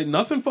me? Like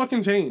nothing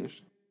fucking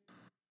changed.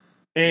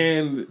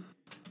 And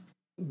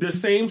the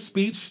same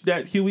speech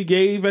that Huey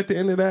gave at the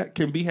end of that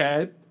can be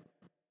had.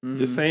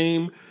 The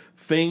same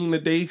thing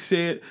that they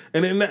said,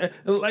 and then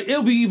like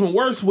it'll be even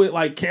worse with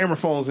like camera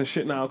phones and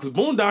shit now. Because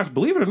Boondocks,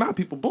 believe it or not,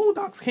 people,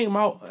 Boondocks came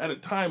out at a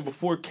time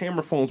before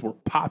camera phones were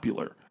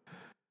popular.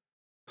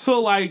 So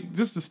like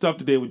just the stuff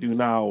that they would do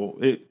now,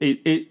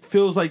 it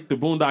feels like the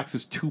Boondocks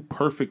is too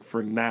perfect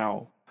for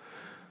now.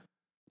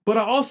 But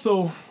I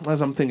also,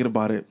 as I'm thinking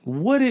about it,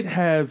 would it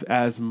have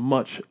as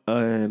much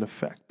an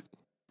effect,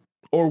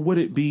 or would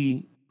it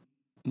be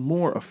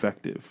more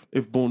effective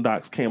if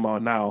Boondocks came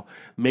out now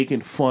making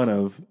fun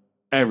of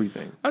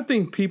everything? I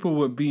think people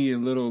would be a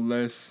little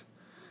less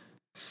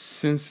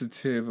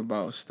sensitive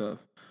about stuff.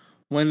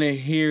 When they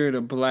hear the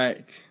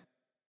black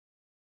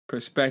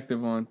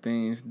perspective on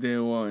things, they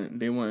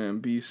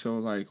wouldn't be so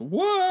like,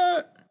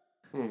 what?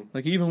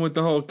 Like even with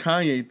the whole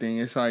Kanye thing,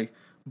 it's like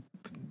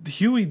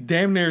Huey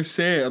damn near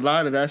said a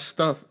lot of that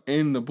stuff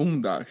in the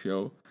Boondocks,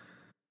 yo.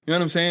 You know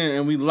what I'm saying?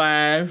 And we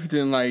laughed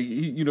and like,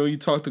 you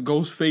talked to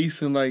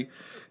Ghostface and like,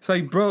 it's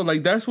like, bro,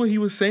 like that's what he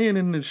was saying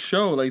in the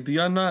show. Like, do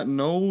y'all not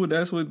know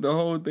that's what the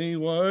whole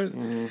thing was?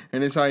 And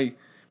it's like,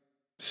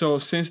 so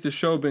since the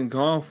show been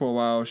gone for a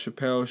while,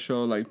 Chappelle's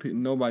show, like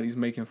nobody's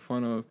making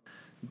fun of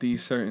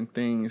these certain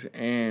things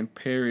and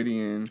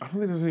parodying. I don't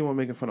think there's anyone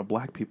making fun of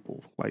black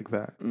people like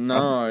that.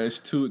 No, it's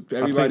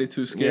everybody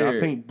too scared. Yeah,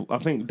 I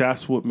think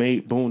that's what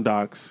made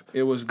Boondocks.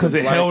 It was because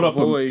it held up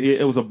voice.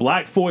 It was a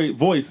black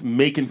voice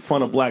making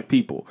fun of black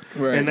people,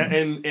 right?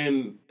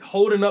 And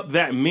holding up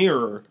that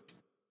mirror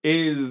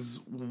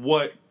is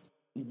what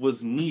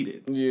was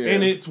needed. Yeah,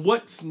 and it's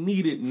what's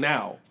needed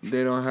now. We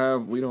don't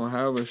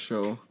have a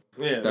show.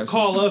 Yeah, to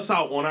call us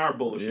out on our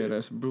bullshit. Yeah,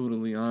 that's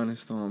brutally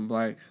honest on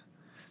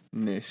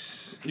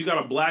blackness. You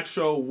got a black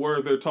show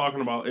where they're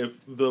talking about if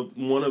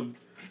one of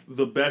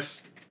the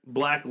best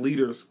black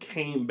leaders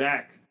came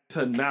back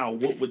to now,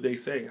 what would they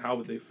say? How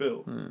would they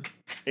feel?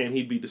 And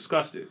he'd be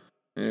disgusted.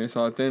 And it's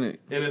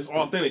authentic. And it's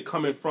authentic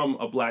coming from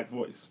a black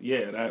voice.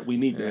 Yeah, we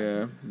need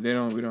that.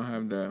 Yeah, we don't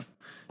have that.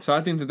 So I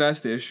think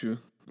that's the issue.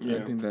 Yeah. I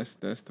think that's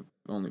the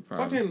only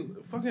problem.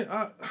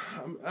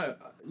 I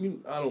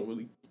don't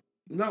really,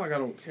 not like I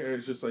don't care.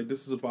 It's just like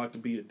this is about to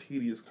be a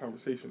tedious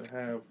conversation to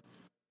have,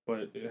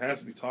 but it has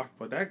to be talked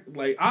about. That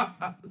like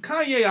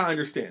Kanye, I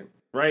understand,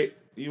 right?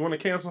 You want to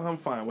cancel him,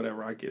 fine,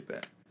 whatever. I get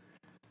that.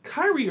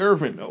 Kyrie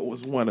Irving though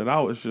was one that I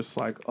was just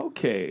like,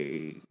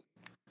 okay,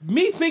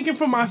 me thinking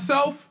for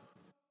myself,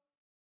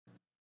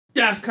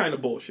 that's kind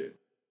of bullshit.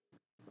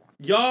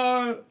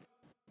 Y'all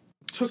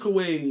took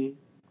away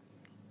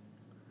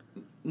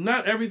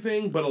not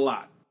everything, but a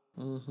lot.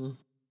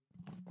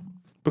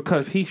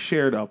 Because he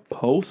shared a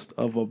post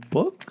of a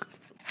book.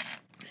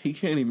 He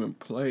can't even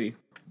play.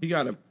 He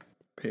got to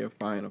pay a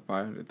fine of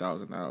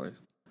 $500,000.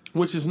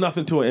 Which is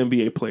nothing to an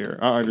NBA player.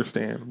 I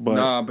understand.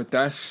 But but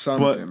that's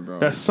something, bro.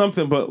 That's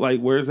something, but like,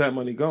 where's that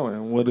money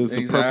going? What is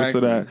the purpose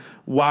of that?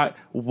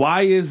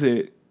 Why is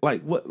it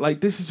like what?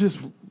 Like, this is just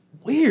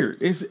weird.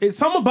 It's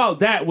something about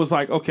that was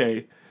like,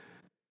 okay.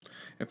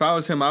 If I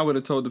was him, I would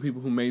have told the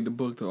people who made the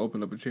book to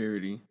open up a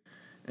charity,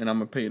 and I'm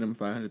gonna pay them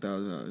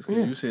 $500,000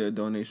 because you said a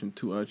donation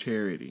to a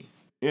charity.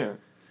 Yeah.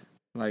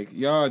 Like,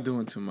 y'all are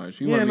doing too much.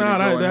 You want me to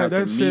go and have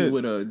to meet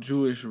with a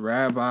Jewish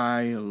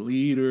rabbi, a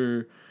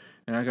leader,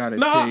 and I gotta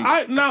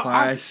take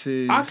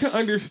classes. I can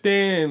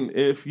understand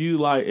if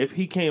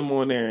he came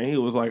on there and he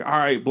was like, all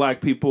right,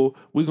 black people,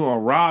 we're gonna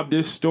rob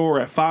this store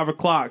at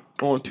 5:00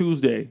 on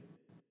Tuesday.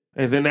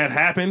 And then that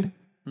happened.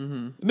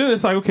 And then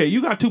it's like, okay,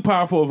 you got too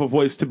powerful of a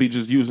voice to be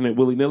just using it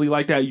willy-nilly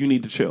like that. You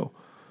need to chill.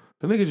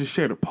 The nigga just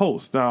shared a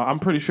post. Now, I'm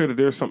pretty sure that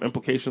there's some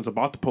implications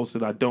about the post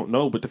that I don't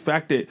know, but the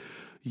fact that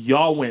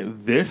y'all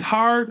went this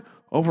hard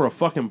over a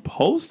fucking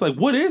post, like,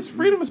 what is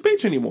freedom of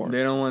speech anymore?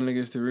 They don't want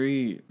niggas to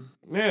read.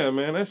 Yeah,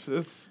 man,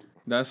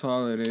 that's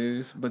all it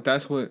is. But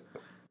that's what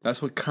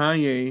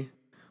Kanye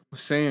was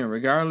saying,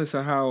 regardless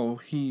of how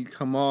he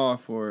come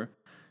off or,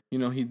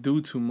 he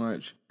do too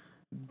much,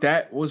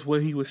 that was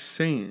what he was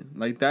saying.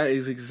 Like, that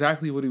is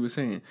exactly what he was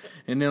saying.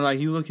 And then, like,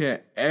 you look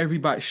at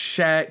everybody,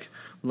 Shaq,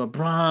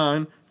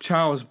 LeBron,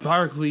 Charles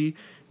Barkley,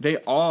 they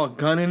all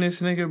gunning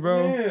this nigga,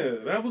 bro. Yeah,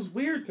 that was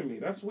weird to me.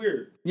 That's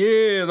weird.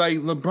 Yeah, like,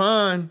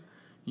 LeBron,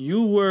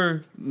 you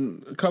were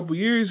a couple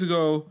years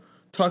ago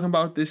talking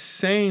about this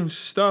same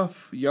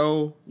stuff,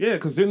 yo. Yeah,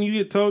 because didn't you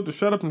get told to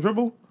shut up and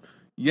dribble?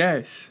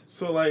 Yes.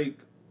 So, like...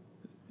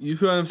 You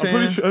feel what I'm saying?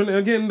 I'm pretty sure, and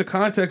again, the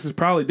context is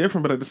probably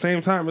different, but at the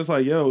same time, it's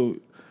like, yo,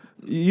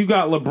 you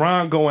got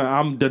LeBron going,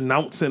 I'm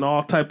denouncing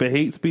all type of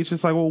hate speech.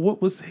 It's like, well,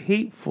 what was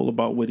hateful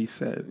about what he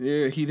said?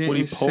 Yeah, he didn't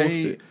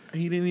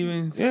he didn't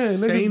even say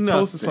niggas nothing.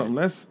 Posted something.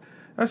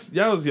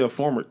 That was your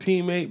former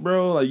teammate,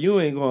 bro. Like,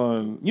 you're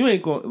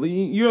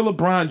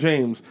LeBron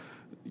James.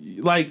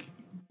 Like,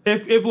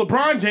 if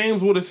LeBron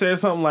James would have said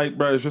something like,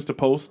 bro, it's just a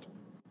post,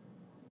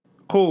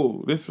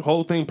 cool, this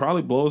whole thing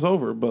probably blows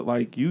over. But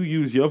like, you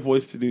use your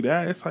voice to do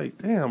that, it's like,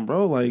 damn,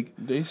 bro, like,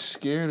 they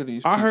scared of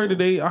these people. I heard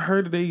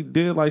that they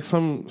did like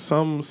some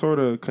sort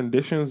of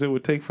conditions it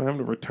would take for him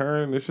to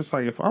return. It's just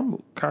like, if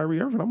I'm Kyrie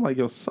Irving, I'm like,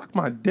 yo, suck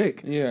my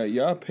dick. Yeah,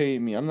 y'all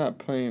paid me. I'm not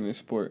playing this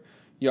sport.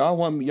 Y'all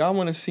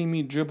want to see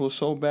me dribble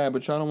so bad,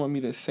 but y'all don't want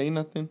me to say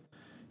nothing.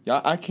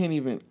 Y'all, I can't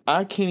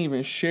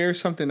even share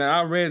something that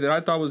I read that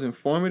I thought was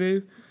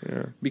informative.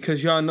 Yeah.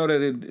 Because y'all know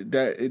that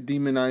it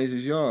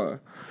demonizes y'all.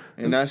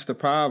 And that's the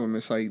problem.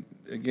 It's like,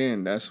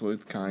 again, that's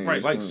what Kanye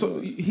right, like,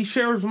 so he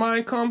shares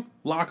Mein Kampf,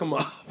 lock him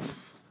up.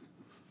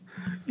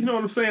 You know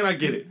what I'm saying? I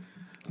get it.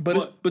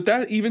 But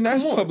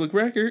that's public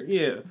record.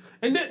 Yeah.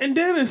 And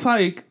then it's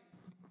like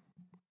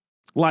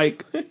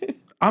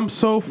I'm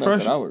so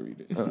fresh. I would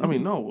read it. I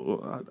mean,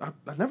 no,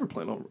 I never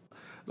plan on.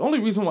 The only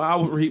reason why I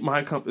would read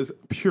Mein Kampf is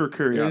pure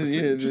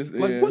curiosity.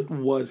 What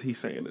was he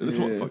saying to this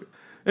motherfucker?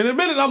 And in a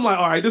minute, I'm like,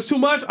 all right, this too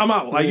much. I'm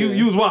out. Like,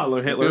 you was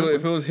Wilder, Hitler.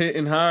 If it was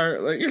hitting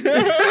hard, like, it'd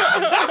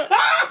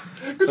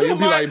be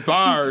like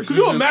bars. Could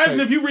you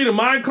imagine if you read a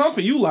Mein Kampf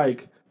and you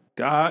like,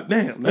 God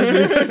damn,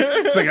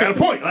 that's like, got a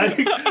point. Like,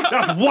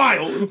 that's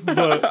wild.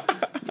 But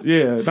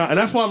yeah, and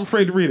that's why I'm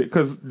afraid to read it,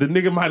 because the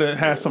nigga might have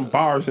had some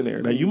bars in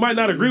there. Now, you might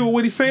not agree with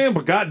what he's saying,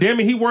 but God damn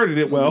it, he worded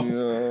it well.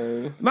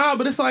 Yeah. Nah,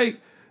 but it's like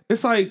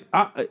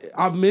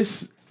I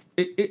miss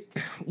it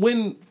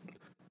when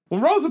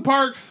Rosa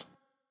Parks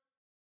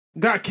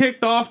got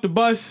kicked off the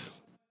bus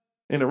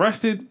and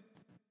arrested.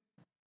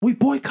 We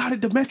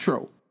boycotted the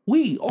Metro.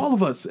 We, all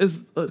of us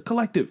as a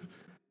collective,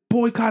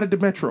 boycotted the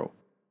Metro.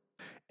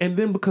 And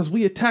then because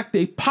we attacked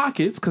their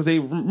pockets, because they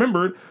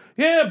remembered,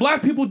 yeah,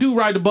 black people do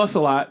ride the bus a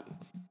lot.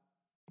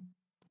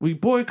 We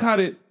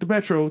boycotted the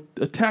Metro,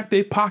 attacked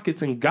their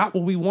pockets, and got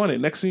what we wanted.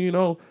 Next thing you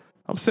know,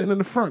 I'm sitting in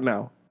the front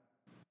now.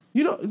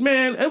 You know,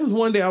 man, it was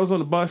one day I was on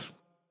the bus,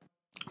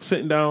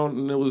 sitting down,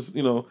 and it was,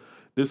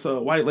 this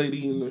white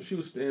lady, and she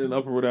was standing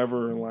up or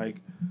whatever, and like,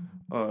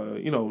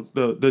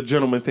 the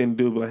gentleman thing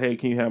to do, but like, hey,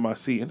 can you have my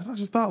seat? And I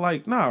just thought,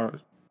 like, nah,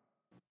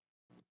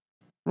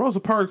 Rosa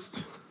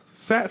Parks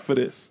sat for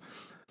this.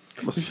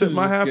 I'm gonna sit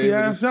my happy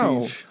ass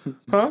down.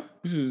 Huh?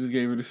 You should have just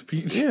gave her the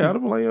speech. Yeah, I'd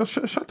have been like, yo,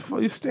 shut the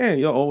fuck, you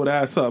stand your old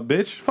ass up,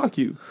 bitch. Fuck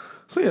you.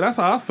 So yeah, that's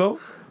how I felt.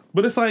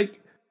 But it's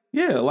like,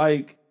 yeah,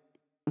 like,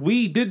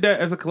 we did that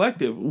as a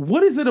collective.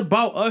 What is it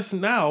about us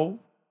now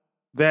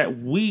that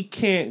we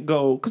can't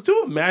go? Because do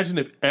you imagine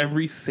if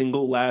every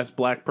single last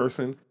black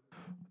person,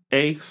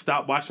 A,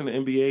 stopped watching the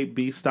NBA,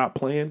 B, stopped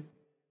playing?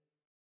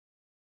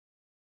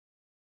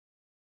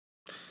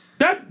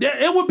 That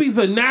it would be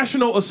the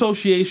National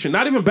Association,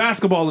 not even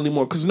basketball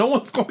anymore, because no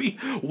one's going to be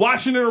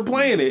watching it or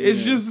playing it.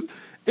 It's just...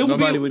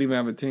 Nobody would even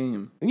have a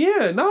team.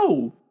 Yeah,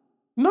 no.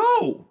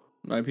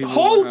 Like, people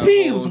whole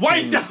teams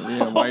wiped out.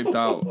 Yeah,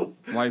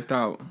 wiped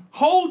out.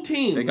 Whole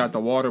teams. They got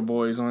the water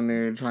boys on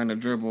there trying to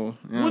dribble.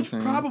 You know Which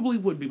probably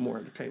would be more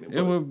entertaining.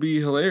 It would be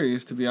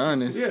hilarious, to be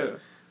honest. Yeah.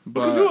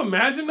 But could you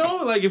imagine, though,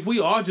 like, if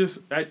we all just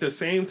at the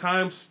same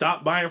time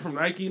stopped buying from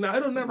Nike? Now,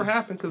 it'll never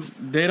happen, because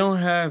they don't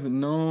have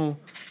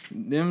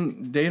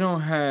they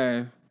don't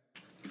have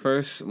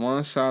first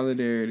one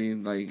solidarity.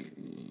 Like,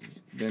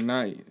 they're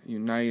not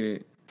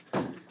united,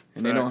 and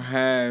they don't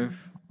have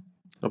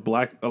a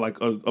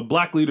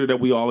black leader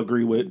that we all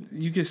agree with.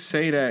 You could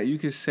say that. You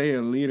could say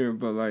a leader,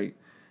 but like,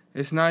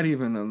 it's not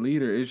even a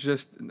leader. It's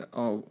just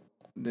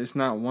it's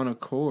not one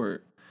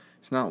accord.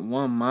 It's not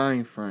one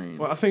mind frame.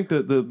 Well, I think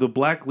that the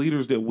black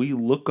leaders that we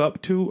look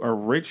up to are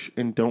rich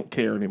and don't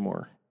care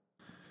anymore.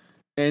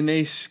 And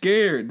they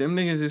scared. Them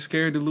niggas is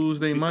scared to lose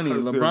their money.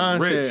 LeBron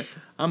said,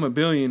 "I'm a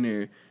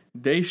billionaire."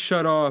 They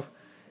shut off.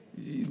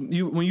 When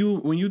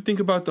you think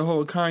about the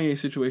whole Kanye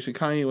situation,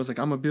 Kanye was like,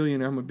 "I'm a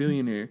billionaire. I'm a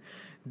billionaire."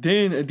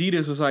 Then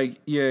Adidas was like,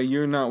 "Yeah,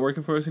 you're not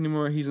working for us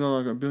anymore. He's no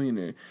longer a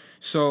billionaire."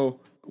 So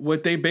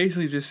what they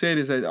basically just said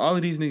is that all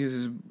of these niggas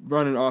is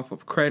running off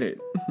of credit.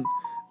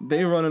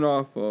 They running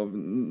off of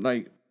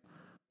like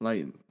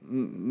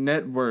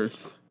net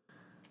worth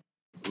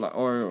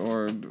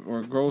or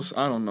gross.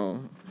 I don't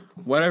know.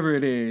 Whatever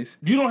it is,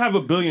 you don't have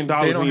 $1 billion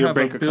in your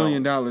bank account. They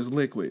don't have $1 billion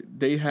liquid.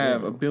 They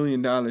have $1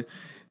 billion.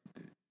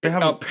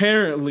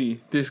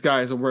 apparently this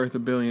guy is worth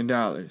 $1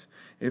 billion.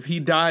 If he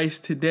dies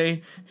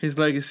today, his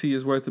legacy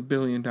is worth $1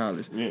 billion.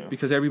 Yeah.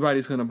 Because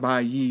everybody's gonna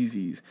buy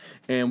Yeezys,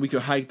 and we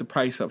could hike the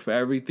price up for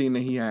everything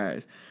that he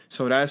has.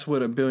 So that's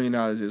what $1 billion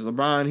is.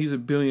 LeBron, he's a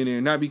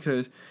billionaire not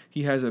because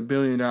he has $1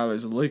 billion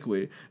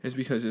liquid. It's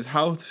because his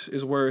house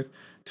is worth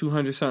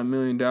 $200-something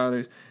million,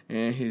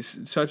 and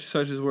his such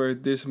is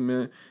worth this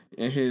million,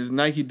 and his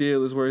Nike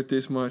deal is worth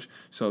this much.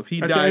 So if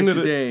he dies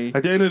today,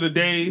 at the end of the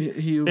day,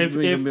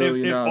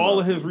 if all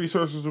of his off.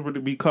 resources were to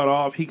be cut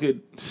off, he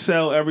could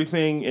sell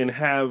everything and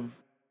have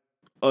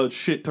a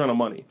shit ton of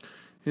money.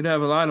 He'd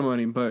have a lot of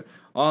money, but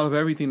all of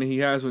everything that he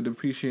has would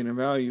depreciate in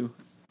value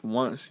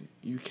once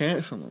you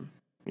cancel him.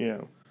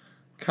 Yeah.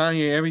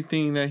 Kanye,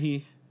 everything that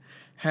he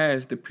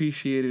has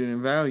depreciated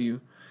in value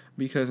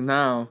because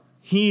now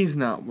he's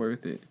not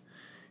worth it.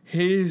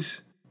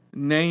 His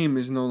name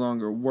is no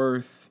longer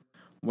worth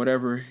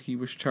whatever he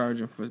was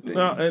charging for things.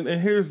 No, and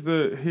here is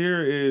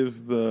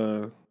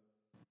the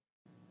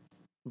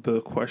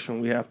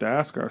question we have to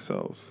ask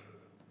ourselves.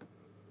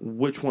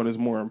 Which one is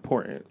more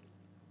important?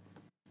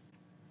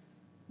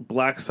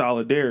 Black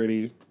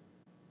solidarity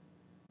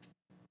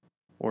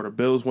or the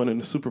Bills winning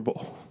the Super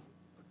Bowl?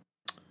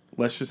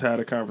 Let's just have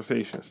a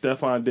conversation.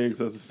 Stephon Diggs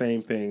does the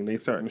same thing. They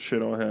starting to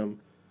shit on him,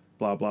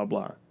 blah, blah,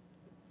 blah.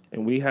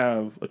 And we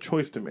have a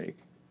choice to make.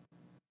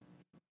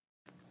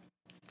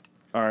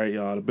 All right,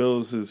 y'all. The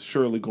Bills is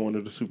surely going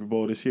to the Super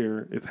Bowl this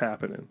year. It's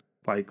happening.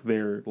 Like,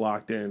 they're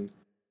locked in.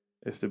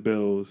 It's the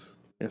Bills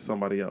and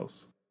somebody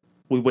else.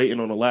 We waiting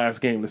on the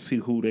last game to see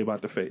who they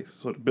about to face.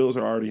 So the Bills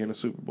are already in the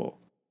Super Bowl.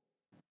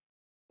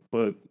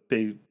 But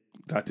they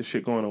got this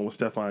shit going on with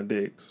Stephon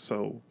Diggs.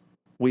 So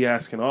we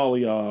asking all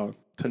of y'all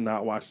to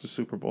not watch the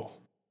Super Bowl.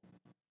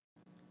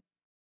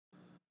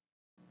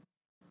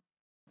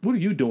 What are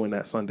you doing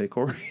that Sunday,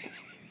 Corey?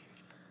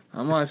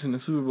 I'm watching the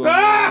Super Bowl.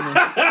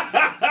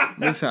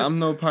 Listen, I'm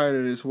no part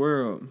of this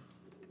world.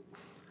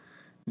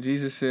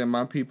 Jesus said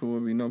my people will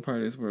be no part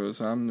of this world,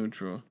 so I'm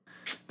neutral.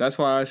 That's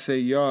why I say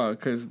y'all,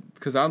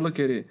 because I look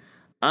at it,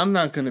 I'm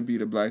not going to be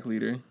the black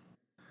leader.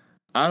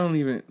 I don't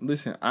even,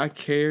 listen, I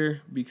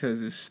care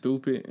because it's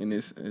stupid and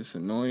it's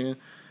annoying,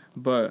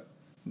 but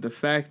the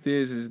fact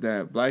is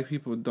that black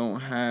people don't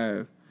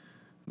have,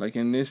 like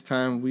in this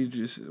time, we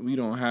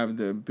don't have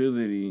the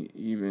ability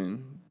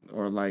even,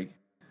 or like,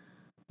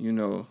 you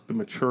know. The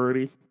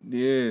maturity.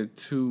 Yeah,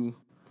 to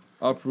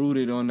uproot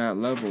it on that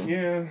level.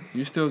 Yeah.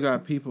 You still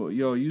got people,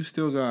 you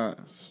still got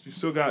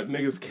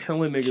niggas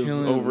killing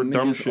over niggas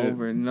dumb shit.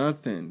 Over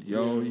nothing,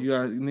 yo. Yeah. You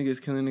got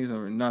niggas killing niggas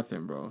over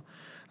nothing, bro.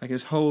 Like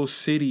it's whole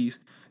cities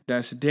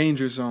that's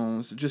danger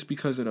zones just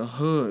because of the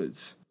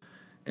hoods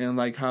and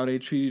like how they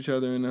treat each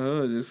other in the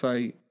hoods. It's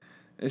like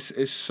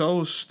it's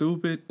so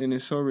stupid and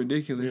it's so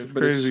ridiculous, it's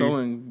but crazy.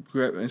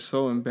 it's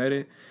so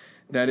embedded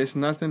that it's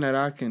nothing that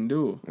I can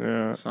do.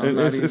 Yeah, so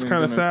it's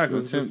kind of sad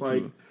because just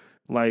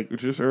like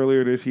just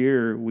earlier this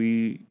year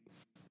we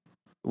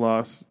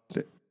lost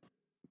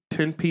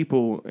 10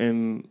 people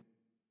in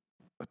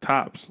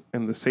tops,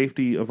 and the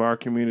safety of our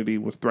community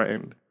was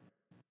threatened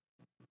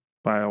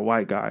by a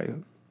white guy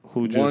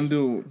who just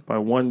by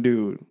one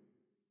dude.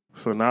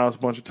 So now it's a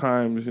bunch of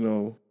times,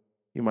 you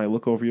might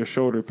look over your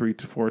shoulder 3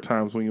 to 4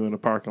 times when you're in the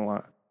parking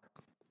lot.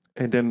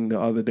 And then the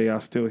other day I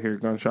still hear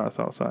gunshots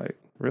outside.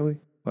 Really?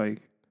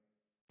 Like,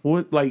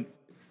 what? Like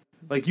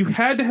you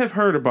had to have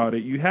heard about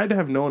it. You had to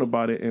have known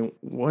about it. And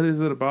what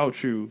is it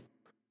about you?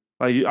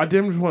 Like, I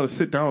didn't just want to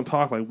sit down and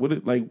talk. Like, what?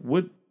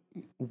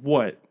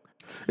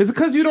 Is it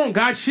because you don't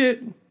got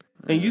shit?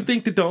 And you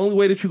think that the only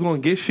way that you're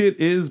going to get shit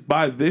is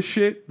by this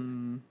shit?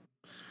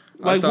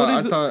 Like,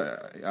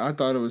 I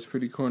thought it was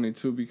pretty corny,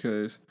 too,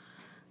 because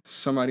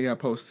somebody had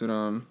posted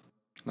on,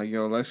 like,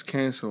 yo, let's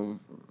cancel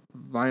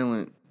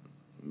violent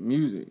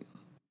music.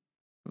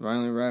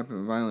 Violent rap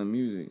and violent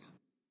music.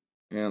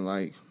 And,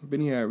 like,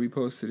 Benny had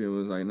reposted it,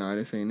 was like, nah,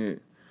 this ain't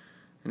it.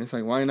 And it's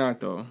like, why not,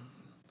 though?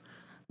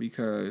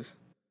 Because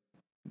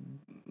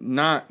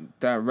not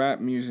that rap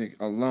music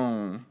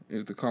alone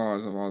is the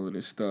cause of all of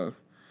this stuff.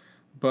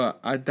 But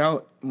I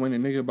doubt when a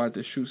nigga about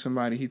to shoot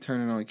somebody, he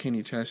turning on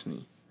Kenny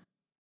Chesney.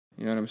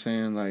 You know what I'm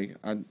saying? Like,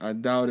 I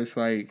doubt it's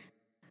like,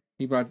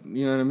 you know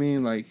what I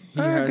mean? Like, he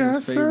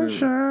has his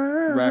favorite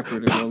rapper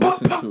to go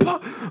listen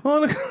to.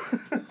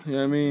 You know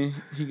what I mean?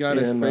 He got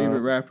his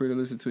favorite rapper to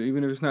listen to,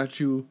 even if it's not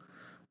you,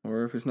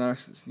 or if it's not,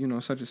 such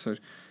and such.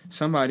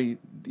 Somebody,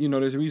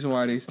 there's a reason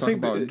why they talk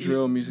about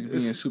drill music being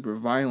super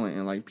violent,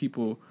 and like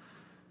people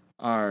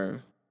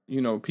are,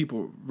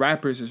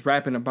 rappers is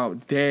rapping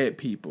about dead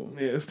people.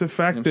 Yeah, it's the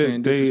fact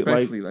that they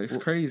like it's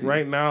crazy.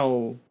 Right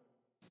now,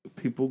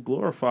 people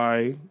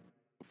glorify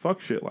fuck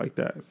shit like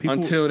that. People,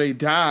 until they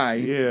die.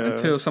 Yeah.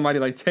 Until somebody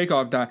like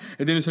Takeoff die,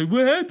 and then it's like,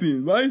 what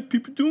happened? Why is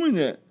people doing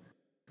that?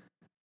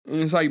 And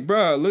it's like,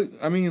 bro,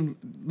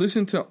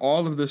 listen to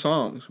all of the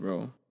songs,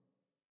 bro.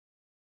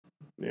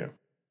 Yeah.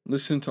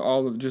 Listen to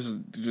all of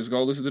just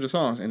go listen to the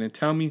songs and then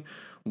tell me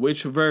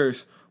which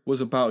verse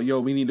was about, yo,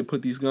 we need to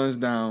put these guns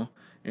down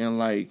and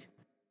like,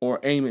 or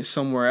aim it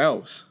somewhere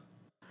else.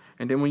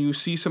 And then when you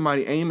see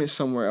somebody aim it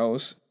somewhere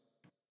else,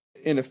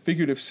 in a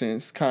figurative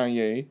sense,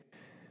 Kanye,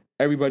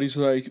 everybody's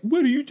like,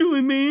 what are you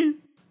doing, man?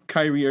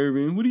 Kyrie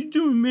Irving, what are you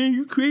doing, man?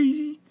 You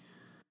crazy?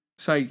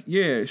 It's like,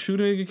 yeah, shoot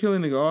a nigga, kill a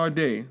nigga all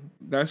day.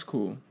 That's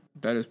cool.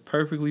 That is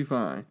perfectly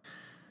fine.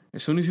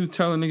 As soon as you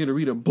tell a nigga to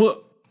read a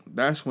book,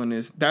 that's when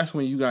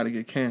you gotta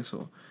get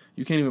canceled.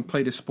 You can't even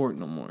play the sport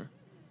no more.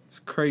 It's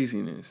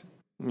craziness.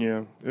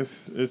 Yeah, it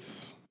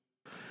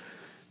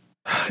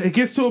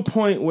gets to a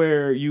point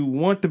where you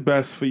want the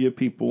best for your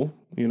people,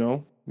 you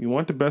know? You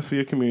want the best for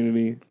your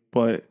community,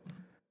 but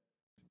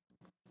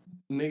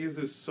niggas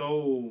is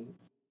so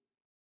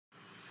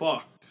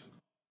fucked.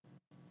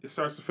 It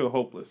starts to feel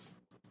hopeless.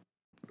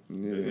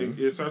 Yeah.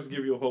 It starts to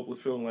give you a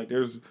hopeless feeling like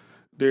there's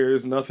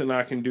nothing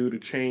I can do to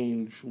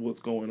change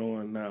what's going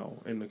on now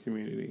in the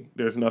community.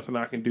 There's nothing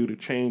I can do to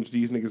change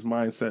these niggas'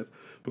 mindsets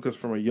because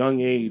from a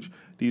young age,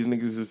 these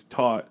niggas is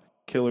taught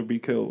kill or be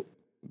killed.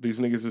 These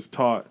niggas is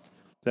taught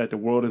that the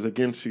world is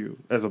against you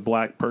as a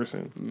black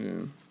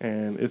person. Yeah.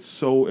 And it's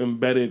so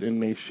embedded in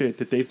their shit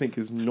that they think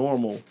is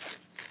normal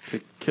to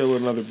kill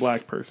another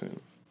black person.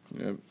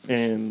 Yep.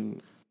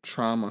 And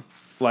trauma.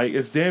 Like,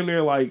 it's damn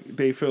near like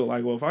they feel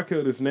like, well, if I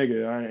kill this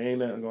nigga, ain't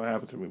nothing gonna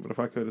happen to me. But if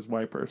I kill this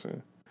white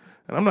person,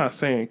 and I'm not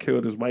saying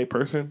kill this white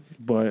person,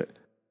 but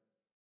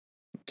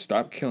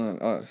stop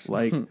killing us.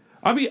 Like,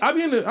 I'll be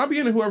in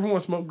the whoever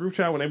wants smoke group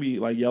chat when they be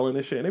like yelling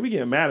this shit, and they be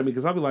getting mad at me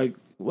because I'll be like,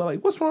 well,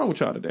 like, what's wrong with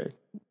y'all today?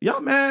 Y'all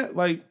mad?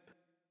 Like,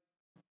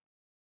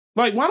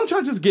 why don't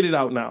y'all just get it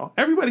out now?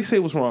 Everybody say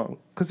what's wrong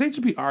because they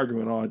just be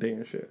arguing all day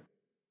and shit.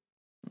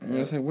 And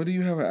it's like, what do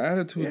you have an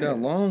attitude that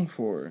long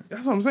for?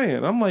 That's what I'm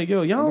saying. I'm like,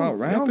 yo, y'all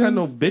don't got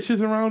no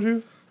bitches around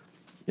you.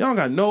 Y'all don't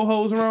got no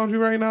hoes around you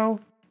right now.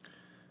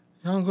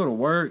 Y'all don't go to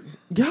work.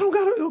 Y'all don't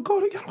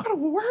gotta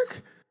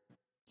work.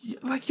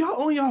 Like,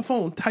 y'all on y'all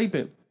phone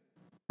typing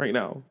right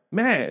now,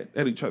 mad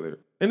at each other.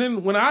 And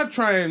then when I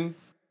try and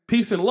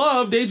peace and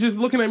love, they just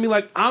looking at me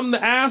like I'm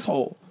the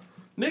asshole.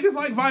 Niggas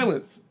like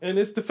violence, and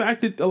it's the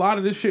fact that a lot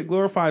of this shit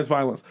glorifies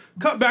violence.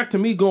 Cut back to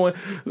me going...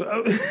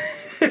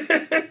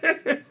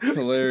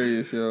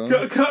 Hilarious, yo.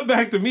 Cut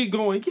back to me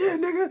going, yeah,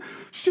 nigga,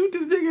 shoot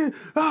this nigga.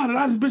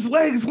 Oh, this bitch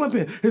leg is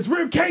limping. His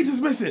rib cage is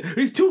missing.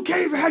 These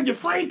 2Ks that have your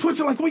frame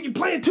twitching like when you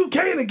playing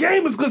 2K and the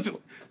game is glitching.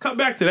 Cut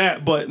back to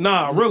that, but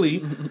nah,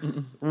 really,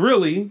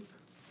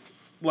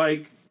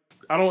 like,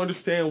 I don't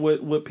understand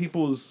what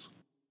people's...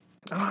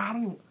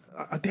 I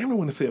damn near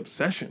want to say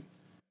obsession.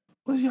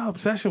 What is y'all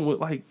obsession with,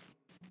 like,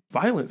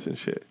 violence and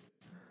shit?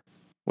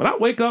 When I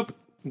wake up,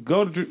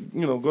 go to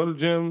the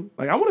gym,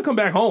 like, I want to come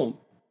back home.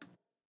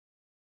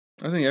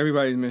 I think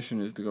everybody's mission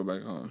is to go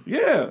back home.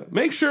 Yeah,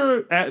 make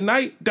sure at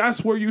night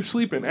that's where you're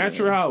sleeping at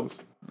your house.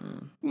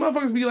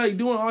 Motherfuckers be like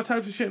doing all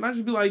types of shit, and I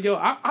just be like, yo,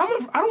 I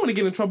don't want to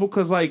get in trouble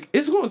because like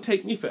it's gonna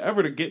take me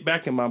forever to get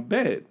back in my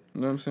bed.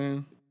 You know what I'm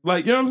saying?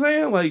 Like, you know what I'm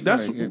saying? Like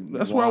that's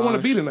where I want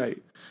to be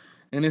tonight.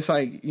 And it's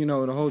like, you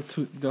know, the whole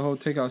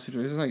takeout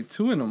situation. It's like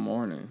 2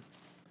 a.m.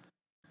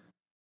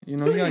 You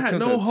know, you got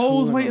no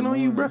hoes waiting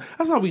on you, bro.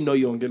 That's how we know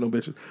you don't get no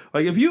bitches.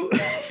 Like if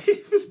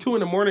it's 2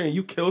 a.m. and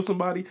you kill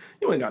somebody,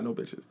 you ain't got no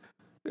bitches.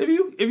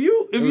 If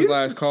it was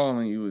last call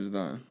and you was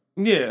done.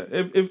 Yeah,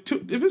 if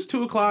it's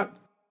 2 o'clock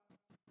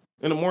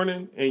in the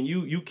morning and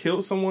you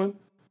kill someone,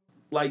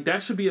 like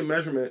that should be a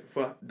measurement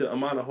for the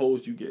amount of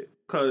hoes you get.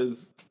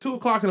 Cause 2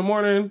 o'clock in the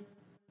morning,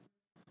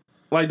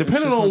 like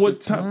depending on what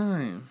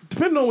time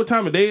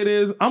of day it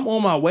is, I'm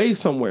on my way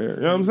somewhere.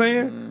 You know what I'm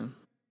saying?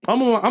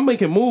 Yeah. I'm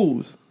making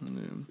moves.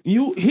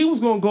 Yeah. He was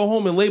gonna go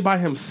home and lay by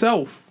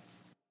himself.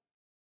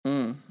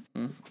 He's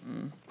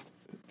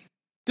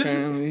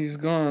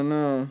gone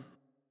now.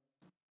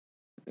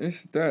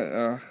 It's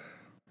that,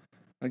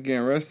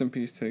 again, rest in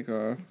peace,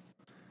 Takeoff.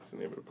 That's the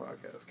name of the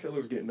podcast.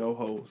 Killers Get No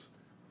Hoes.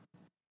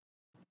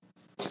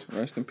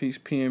 Rest in peace,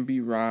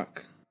 PNB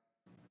Rock.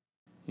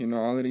 You know,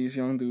 all of these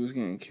young dudes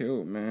getting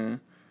killed,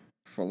 man,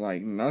 for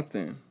like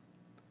nothing.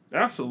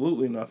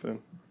 Absolutely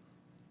nothing.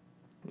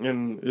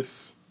 And it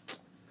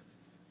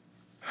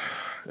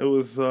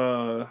was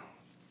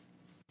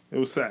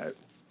sad.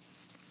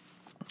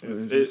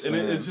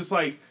 It's just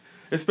like,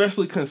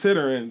 especially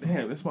considering,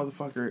 damn, this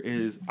motherfucker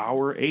is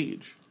our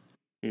age,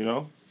 you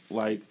know?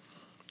 Like,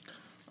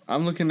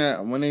 I'm looking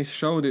at, when they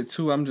showed it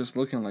too, I'm just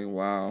looking like,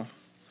 wow.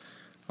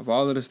 Of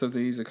all of the stuff that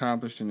he's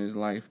accomplished in his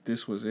life,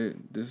 this was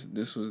it.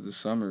 This was the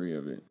summary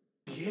of it.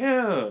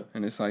 Yeah.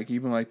 And it's like,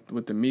 even like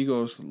with the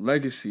Migos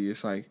legacy,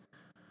 it's like,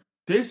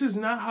 this is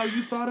not how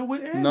you thought it would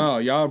end. No,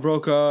 y'all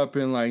broke up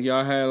and like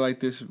y'all had like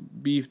this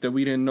beef that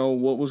we didn't know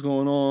what was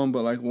going on,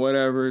 but like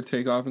whatever,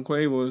 Takeoff and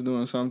Quavo was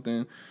doing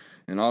something.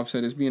 And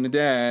Offset is being a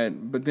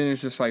dad, but then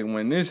it's just like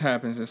when this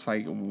happens, it's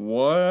like,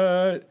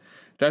 what?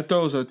 That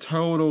throws a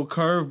total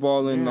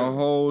curveball in the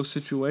whole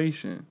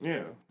situation.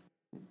 Yeah.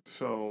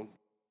 So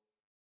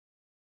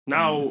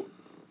now,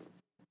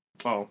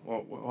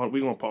 we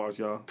gonna pause,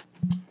 y'all.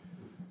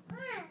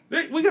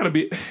 There gotta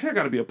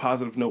be a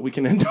positive note we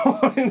can end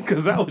on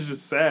because that was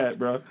just sad,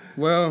 bro.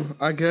 Well,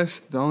 I guess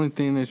the only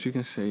thing that you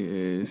can say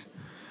is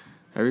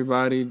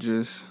everybody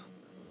just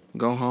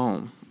go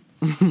home.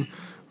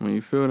 When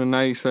you feel the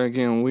night start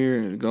getting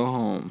weird, go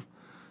home.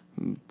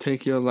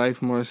 take your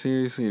life more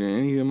seriously than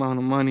any amount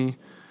of money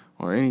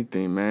or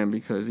anything, man.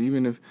 Because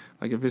even if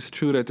it's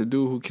true that the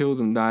dude who killed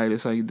him died,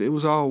 it's like it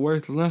was all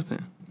worth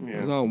nothing. Yeah.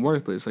 It was all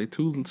worthless. Like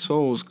 2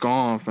 souls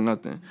gone for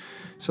nothing.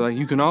 So like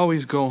you can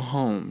always go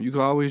home. You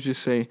can always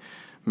just say,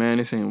 man,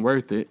 this ain't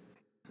worth it,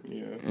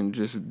 and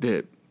just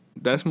dip.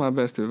 That's my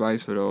best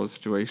advice for those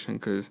situations,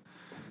 because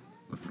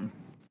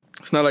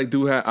it's not like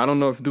I don't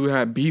know if dude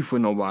had beef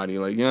with nobody.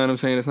 Like, you know what I'm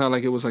saying? It's not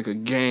like it was like a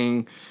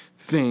gang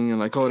thing and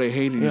like, oh, they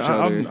hated each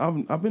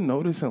other. I've been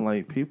noticing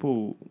like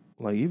people,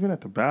 like even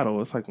at the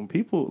battle, it's like when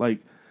people like,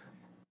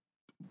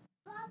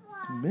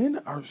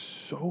 men are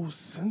so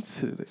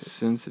sensitive.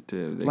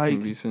 They like,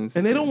 can be sensitive.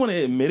 And they don't want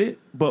to admit it,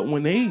 but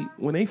when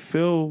they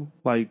feel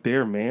like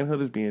their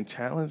manhood is being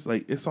challenged,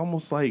 like it's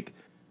almost like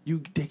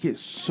they get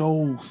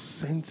so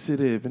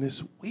sensitive, and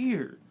it's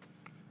weird.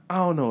 I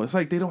don't know. It's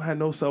like they don't have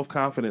no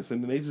self-confidence,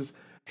 and they just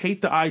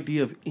hate the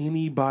idea of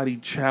anybody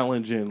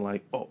challenging,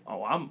 like,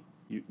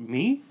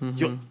 me?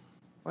 Mm-hmm.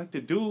 Like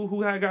the dude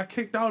who got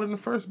kicked out in the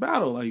first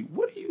battle. Like,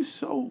 what are you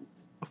so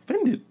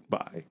offended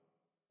by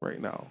right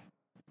now?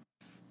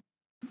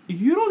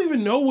 You don't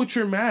even know what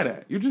you're mad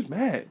at. You're just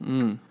mad.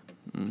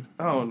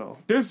 I don't know.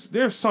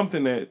 There's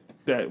something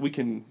that we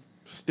can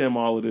stem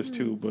all of this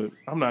to, but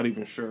I'm not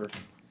even sure.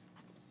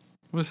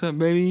 What's up,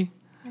 baby?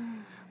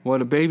 Well,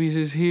 the babies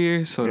is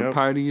here, so the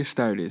party is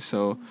started.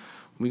 So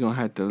we're going to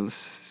have to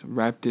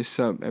wrap this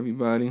up,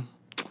 everybody.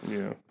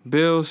 Yeah.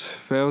 Bills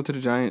fell to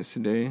the Giants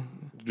today.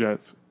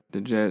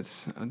 The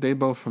Jets. They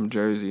both from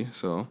Jersey,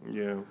 so.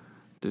 Yeah.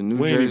 The New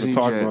Jersey Jets. We ain't even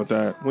talk about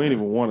that. We ain't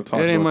even want to talk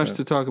about that. It ain't much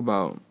to talk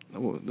about.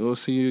 We'll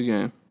see you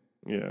again.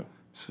 Yeah.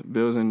 So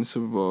Bills in the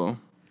Super Bowl.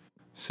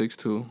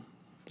 6-2.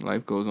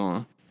 Life goes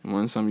on. You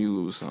win some, you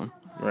lose some.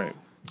 Right.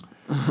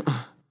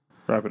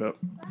 Wrap it up.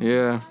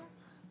 Yeah.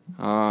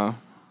 I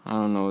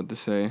don't know what to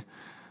say.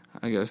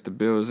 I guess the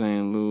Bills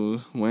ain't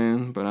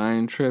win, but I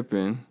ain't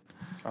tripping.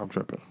 I'm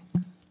tripping.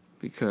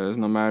 Because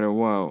no matter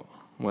what,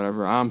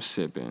 whatever I'm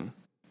sipping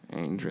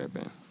ain't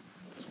dripping.